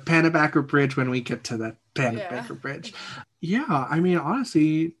cross the Panabaker Bridge when we get to the Panabaker Bridge. Yeah, I mean,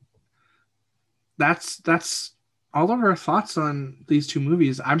 honestly, that's all of our thoughts on these two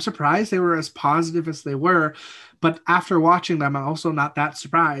movies. I'm surprised they were as positive as they were, but after watching them, I'm also not that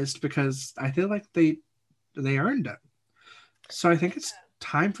surprised because I feel like they earned it. So I think it's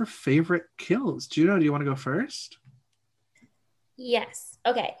time for favorite kills. Do you want to go first? Yes.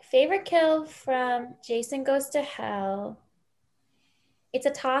 Okay. Favorite kill from Jason Goes to Hell. It's a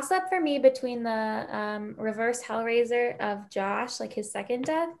toss up for me between the reverse Hellraiser of Josh, like his second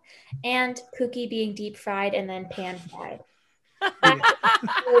death, and Pookie being deep fried and then pan fried. That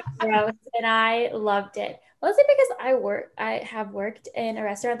was really gross, and I loved it. Mostly because I have worked in a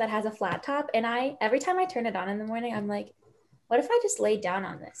restaurant that has a flat top, and every time I turn it on in the morning, I'm like, what if I just laid down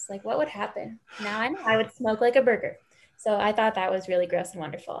on this? Like, what would happen? Now I know I would smoke like a burger. So I thought that was really gross and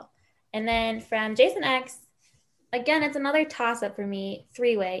wonderful. And then from Jason X, again, it's another toss up for me.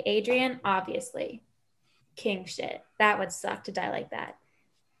 Three-way. Adrian, obviously. King shit. That would suck to die like that.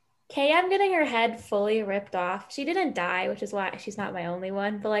 KM getting her head fully ripped off. She didn't die, which is why she's not my only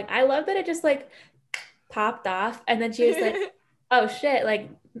one. But like, I love that it just like popped off. And then she was like, oh shit, like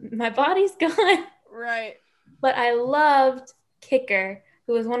my body's gone. Right. But I loved Kicker,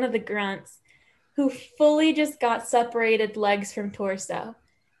 who was one of the grunts, who fully just got separated legs from torso.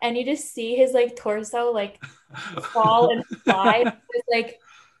 And you just see his like torso like fall and slide. It's like,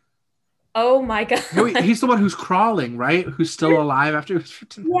 oh my god. No, he's the one who's crawling, right? Who's still alive after he was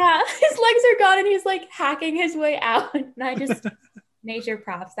Yeah, his legs are gone and he's like hacking his way out. And I just nature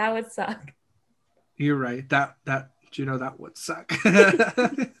props. That would suck. You're right. That would suck.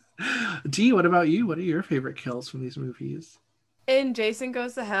 Dee, what about you? What are your favorite kills from these movies? In Jason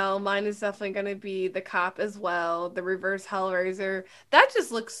Goes to Hell, mine is definitely going to be the cop as well, the reverse Hellraiser. That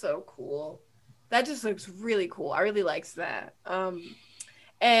just looks so cool. That just looks really cool. I really likes that.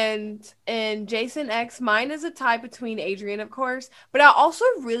 And in Jason X, mine is a tie between Adrian, of course, but I also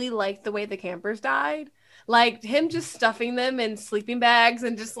really like the way the campers died. Like him just stuffing them in sleeping bags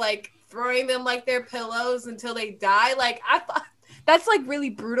and just like throwing them like their pillows until they die. Like I thought that's like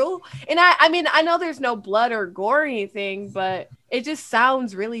really brutal. And I mean, I know there's no blood or gore or anything, but it just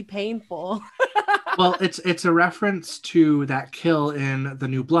sounds really painful. Well, it's a reference to that kill in The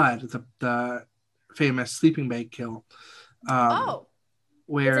New Blood, the famous sleeping bag kill.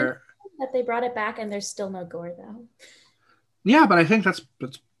 Where that they brought it back and there's still no gore though. Yeah, but I think that's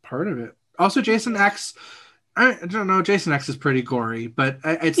part of it. Also, Jason X, I don't know, Jason X is pretty gory, but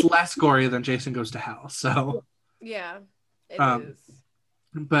it's less gory than Jason Goes to Hell. So yeah, it is.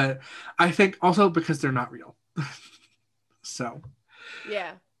 But I think also because they're not real. So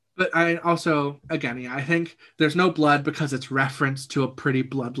yeah. But I also, again, yeah, I think there's no blood because it's referenced to a pretty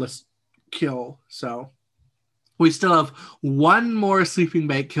bloodless kill. So we still have one more sleeping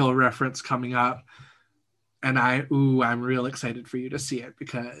bag kill reference coming up. And I'm real excited for you to see it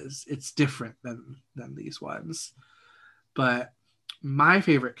because it's different than these ones. But my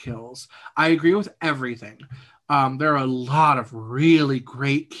favorite kills, I agree with everything. There are a lot of really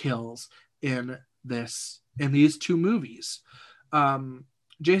great kills in these two movies.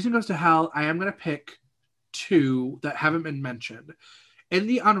 Jason Goes to Hell, I am going to pick two that haven't been mentioned. In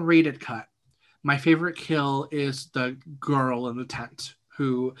the unrated cut, my favorite kill is the girl in the tent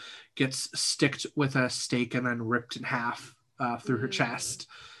who gets sticked with a stake and then ripped in half through her chest.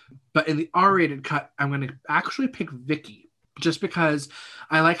 But in the R-rated cut, I'm going to actually pick Vicky, just because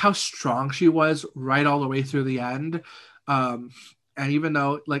I like how strong she was right all the way through the end. And even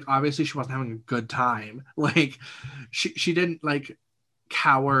though, like, obviously she wasn't having a good time, like, she didn't, like,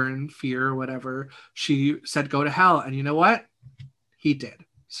 cower in fear or whatever. She said, go to hell. And you know what? He did.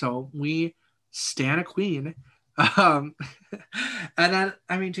 So we stan a queen. And then,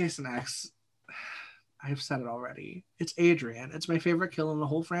 I mean, Jason X, I've said it already. It's Adrian. It's my favorite kill in the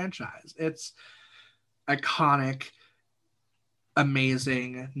whole franchise. It's iconic,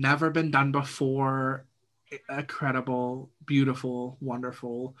 amazing, never been done before, incredible, beautiful,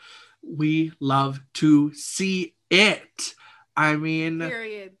 wonderful. We love to see it. I mean,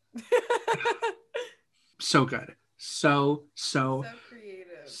 Period. so good. So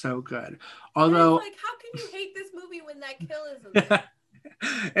creative. so good. And Although it's like, how can you hate this movie when that kill isn't there?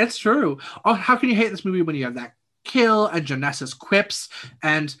 it's true. Oh, how can you hate this movie when you have that kill and Janessa's quips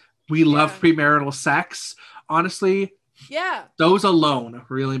and we love premarital sex? Honestly, Yeah. those alone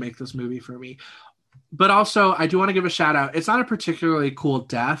really make this movie for me. But also, I do want to give a shout out. It's not a particularly cool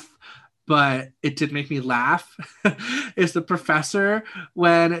death, but it did make me laugh. Is the professor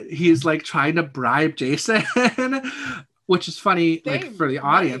when he's like trying to bribe Jason, which is funny, like for the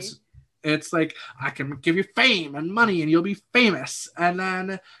audience. It's like, I can give you fame and money and you'll be famous. And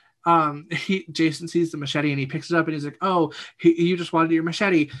then Jason sees the machete and he picks it up and he's like, oh, you just wanted your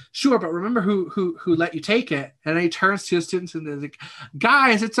machete. Sure, but remember who let you take it. And then he turns to his students and he's like,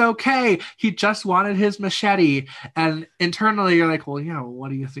 guys, it's okay. He just wanted his machete. And internally you're like, well, yeah, what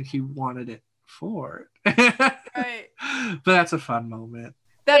do you think he wanted it for? Right. But that's a fun moment.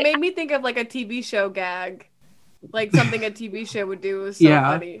 That made me think of like a TV show gag. Like something a TV show would do. It was so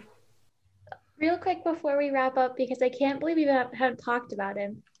funny. Real quick before we wrap up, because I can't believe we haven't talked about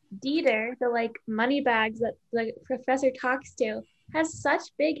him. Dieter, the like money bags that the professor talks to, has such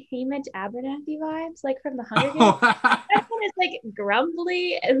big Hamish Abernathy vibes, like from the Hunger Games. That one is like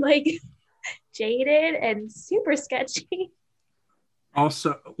grumbly and like jaded and super sketchy.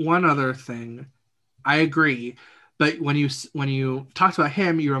 Also, one other thing, I agree, but when you talked about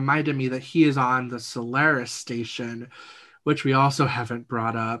him, you reminded me that he is on the Solaris station, which we also haven't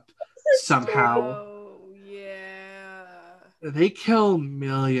brought up somehow. Oh, yeah. They kill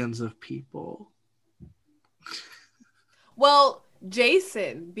millions of people. Well,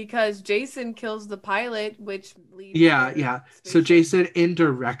 Jason, because Jason kills the pilot, which leads Yeah. So Jason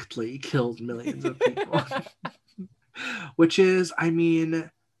indirectly killed millions of people. Which is, I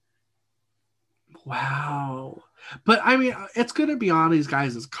mean, wow. But I mean, it's going to be on these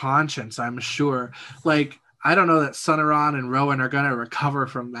guys' conscience, I'm sure. Like, I don't know that Sonoran and Rowan are going to recover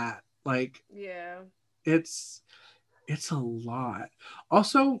from that. Like, yeah, it's a lot.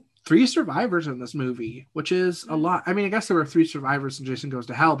 Also, 3 survivors in this movie, which is a lot. I mean, I guess there were 3 survivors in Jason Goes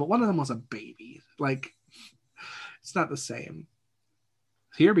to Hell, but one of them was a baby. Like, it's not the same.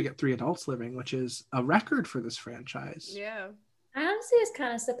 Here we get 3 adults living, which is a record for this franchise. Yeah. I honestly was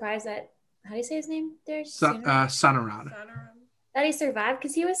kind of surprised that, how do you say his name there? Sonoran. That he survived,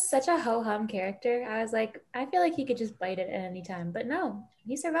 because he was such a ho-hum character. I was like, I feel like he could just bite it at any time. But no,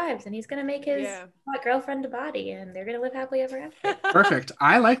 he survives, and he's going to make his hot girlfriend a body, and they're going to live happily ever after. Perfect.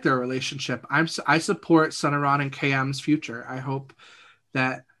 I like their relationship. I support Sonoran and KM's future. I hope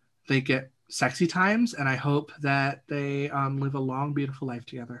that they get sexy times, and I hope that they live a long, beautiful life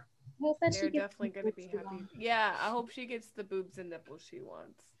together. I hope that They're definitely going to be happy. Yeah, I hope she gets the boobs and nipples she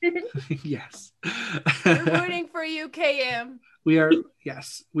wants. Yes. We're rooting for you, KM. We are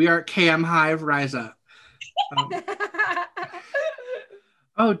KM Hive, rise up.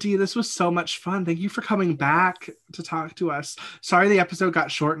 Oh, Dee, this was so much fun. Thank you for coming back to talk to us. Sorry the episode got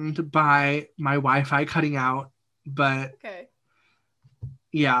shortened by my Wi-Fi cutting out, but okay.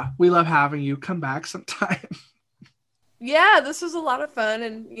 Yeah, we love having you. Come back sometime. Yeah, this was a lot of fun,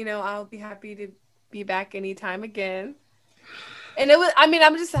 and I'll be happy to be back anytime again. And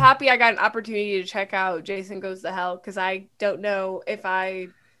I'm just happy I got an opportunity to check out Jason Goes to Hell, because I don't know if I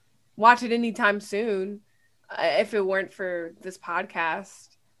watch it anytime soon if it weren't for this podcast.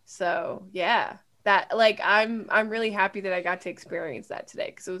 So yeah, that I'm really happy that I got to experience that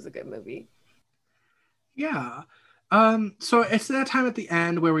today, because it was a good movie. Yeah. So it's that time at the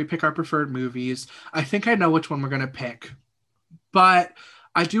end where we pick our preferred movies. I think I know which one we're going to pick, but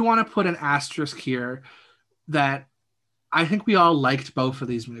I do want to put an asterisk here that I think we all liked both of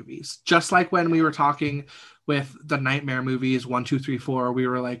these movies. Just like when we were talking with the Nightmare movies, 1, 2, 3, 4, we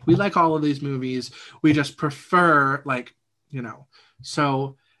were like, we like all of these movies. We just prefer,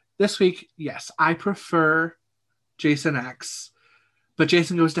 so this week, yes, I prefer Jason X, but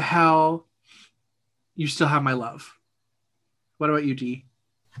Jason Goes to Hell, you still have my love. What about you, Dee?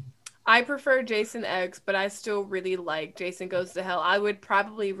 I prefer Jason X, but I still really like Jason Goes to Hell. I would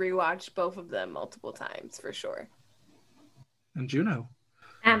probably rewatch both of them multiple times for sure. And Juno?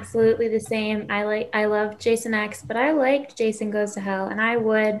 Absolutely the same. I love Jason X, but I liked Jason Goes to Hell,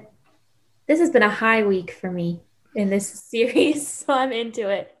 and this has been a high week for me in this series, so I'm into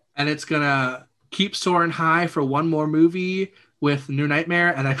it. And it's gonna keep soaring high for one more movie with New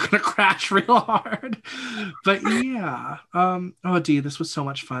Nightmare and I'm gonna crash real hard. But yeah. Oh Dee, this was so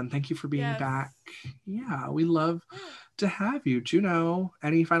much fun. Thank you for being back. Yeah, we love to have you. Juno,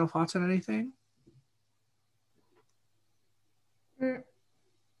 any final thoughts on anything?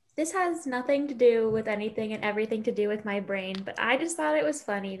 This has nothing to do with anything and everything to do with my brain, but I just thought it was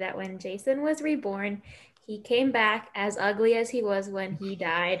funny that when Jason was reborn, he came back as ugly as he was when he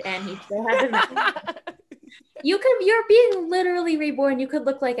died, and he still had the mask. You're being literally reborn. You could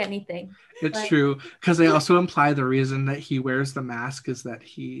look like anything. It's true, because they also imply the reason that he wears the mask is that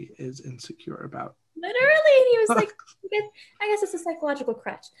he is insecure about. Literally, and he was like, I guess it's a psychological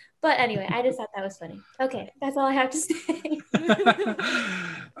crutch. But anyway, I just thought that was funny. Okay, that's all I have to say.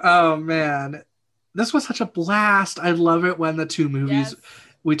 Oh man, this was such a blast. I love it when the two movies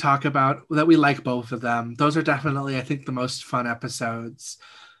we talk about, that we like both of them. Those are definitely, I think, the most fun episodes.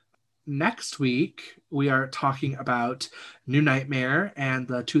 Next week, we are talking about New Nightmare and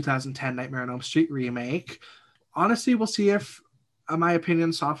the 2010 Nightmare on Elm Street remake. Honestly, we'll see if my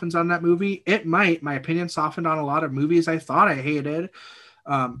opinion softens on that movie. It might. My opinion softened on a lot of movies I thought I hated,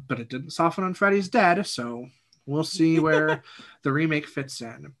 but it didn't soften on Freddy's Dead, so we'll see where the remake fits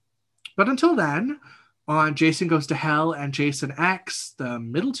in. But until then, on Jason Goes to Hell and Jason X, the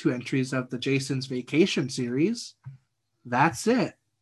middle two entries of the Jason's Vacation series, that's it.